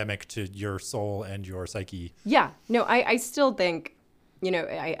endemic to your soul and your psyche. yeah, no, I still think,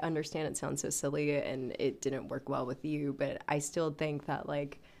 I understand it sounds so silly and it didn't work well with you, but I still think that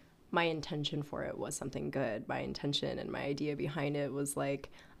like my intention for it was something good. My intention and my idea behind it was like,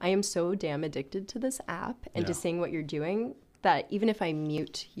 I am so damn addicted to this app and to Yeah. seeing what you're doing that even if I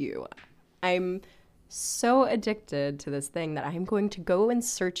mute you, I'm so addicted to this thing that I'm going to go and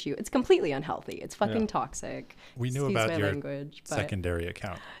search you. It's completely unhealthy. It's fucking Yeah. toxic. We knew Excuse about my your language, but secondary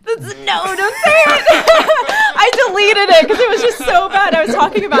account. no, don't say it. I deleted it because it was just so bad. I was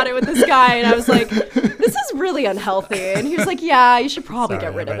talking about it with this guy, and I was like, "This is really unhealthy." And he was like, "Yeah, you should probably Sorry,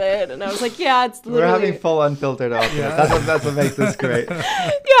 get rid I of bet. it." And I was like, "Yeah, it's We're literally." having full unfiltered openness. That's what makes this great.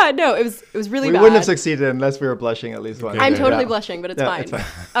 Yeah, no, it was really We bad. wouldn't have succeeded unless we were blushing at least once. I'm Yeah. totally Yeah. blushing, but it's Yeah,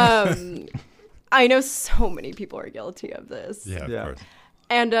 fine. it's I know so many people are guilty of this. Yeah, Yeah. of course.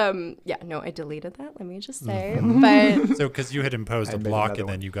 And yeah, no, I deleted that. Let me just say, but So, because you had imposed I a made block, another and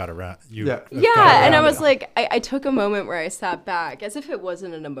then one. you got around. Yeah. yeah, and I around was it. like, I took a moment where I sat back, as if it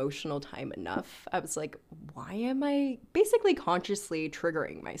wasn't an emotional time enough. I was like, why am I basically consciously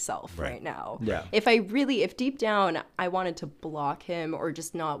triggering myself right now? Yeah. If deep down I wanted to block him or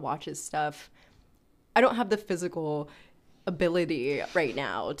just not watch his stuff, I don't have the physical ability right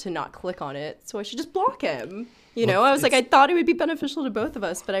now to not click on it, so I should just block him. You know, I was like, I thought it would be beneficial to both of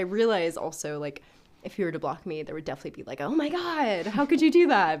us, but I realized also, like, if you were to block me, there would definitely be like, oh my God, how could you do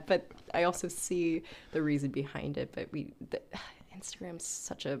that? But I also see the reason behind it. But Instagram's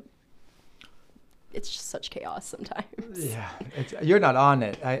it's just such chaos sometimes. Yeah, you're not on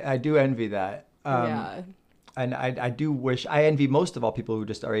it. I do envy that. Yeah. And I do wish, I envy most of all people who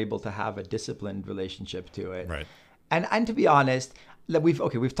just are able to have a disciplined relationship to it. Right. And to be honest,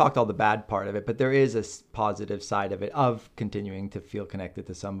 we've talked all the bad part of it, but there is a positive side of it, of continuing to feel connected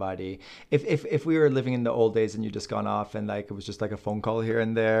to somebody. If we were living in the old days and you just gone off and like it was just like a phone call here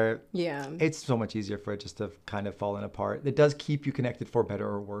and there, Yeah. it's so much easier for it just to kind of fallen apart. It does keep you connected for better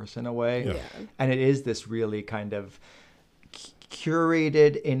or worse in a way. Yeah. Yeah. And it is this really kind of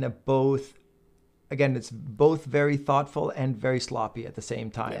curated in a both, again, it's both very thoughtful and very sloppy at the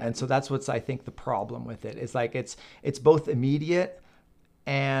same time. Yeah. And so that's what's, I think, the problem with it. It's like it's both immediate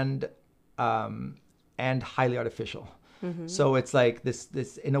and highly artificial. So it's like this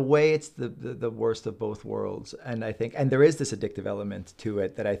in a way, it's the worst of both worlds. And I think, and there is this addictive element to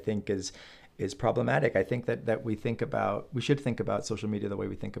it that I think is problematic. I think that we should think about social media the way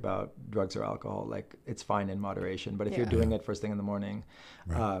we think about drugs or alcohol. Like, it's fine in moderation, but if you're Yeah. doing it first thing in the morning,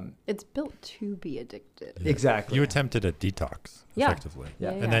 It's built to be addicted. Yeah. Exactly. You attempted a detox, Yeah. effectively.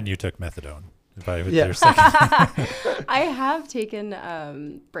 Yeah. Yeah. And then you took methadone. If I was Yeah. your second. I have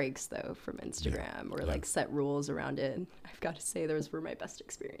taken breaks though from Instagram or like set rules around it. I've got to say those were my best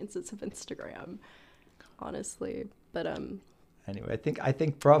experiences of Instagram, honestly. But anyway, I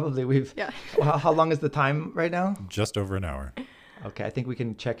think probably we've. yeah. How long is the time right now? Just over an hour. Okay, I think we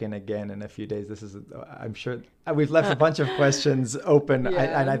can check in again in a few days. I'm sure we've left a bunch of questions open,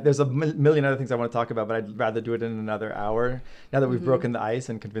 Yeah. there's a million other things I want to talk about, but I'd rather do it in another hour. Now that we've broken the ice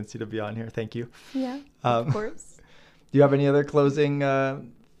and convinced you to be on here, thank you. Yeah, of Um, course. Do you have any other closing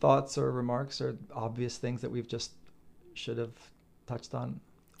thoughts or remarks or obvious things that we've just should have touched on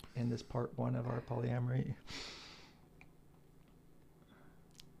in this part one of our polyamory?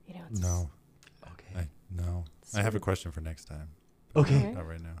 You know, it's No. Okay. No. I have a question for next time. Okay. Okay. Not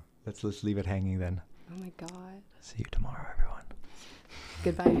right now. Let's leave it hanging then. Oh my God. See you tomorrow, everyone.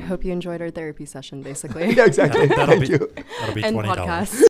 Goodbye. Hope you enjoyed our therapy session, basically. Yeah, exactly. That'll Thank be- you. That'll be And $20. podcast.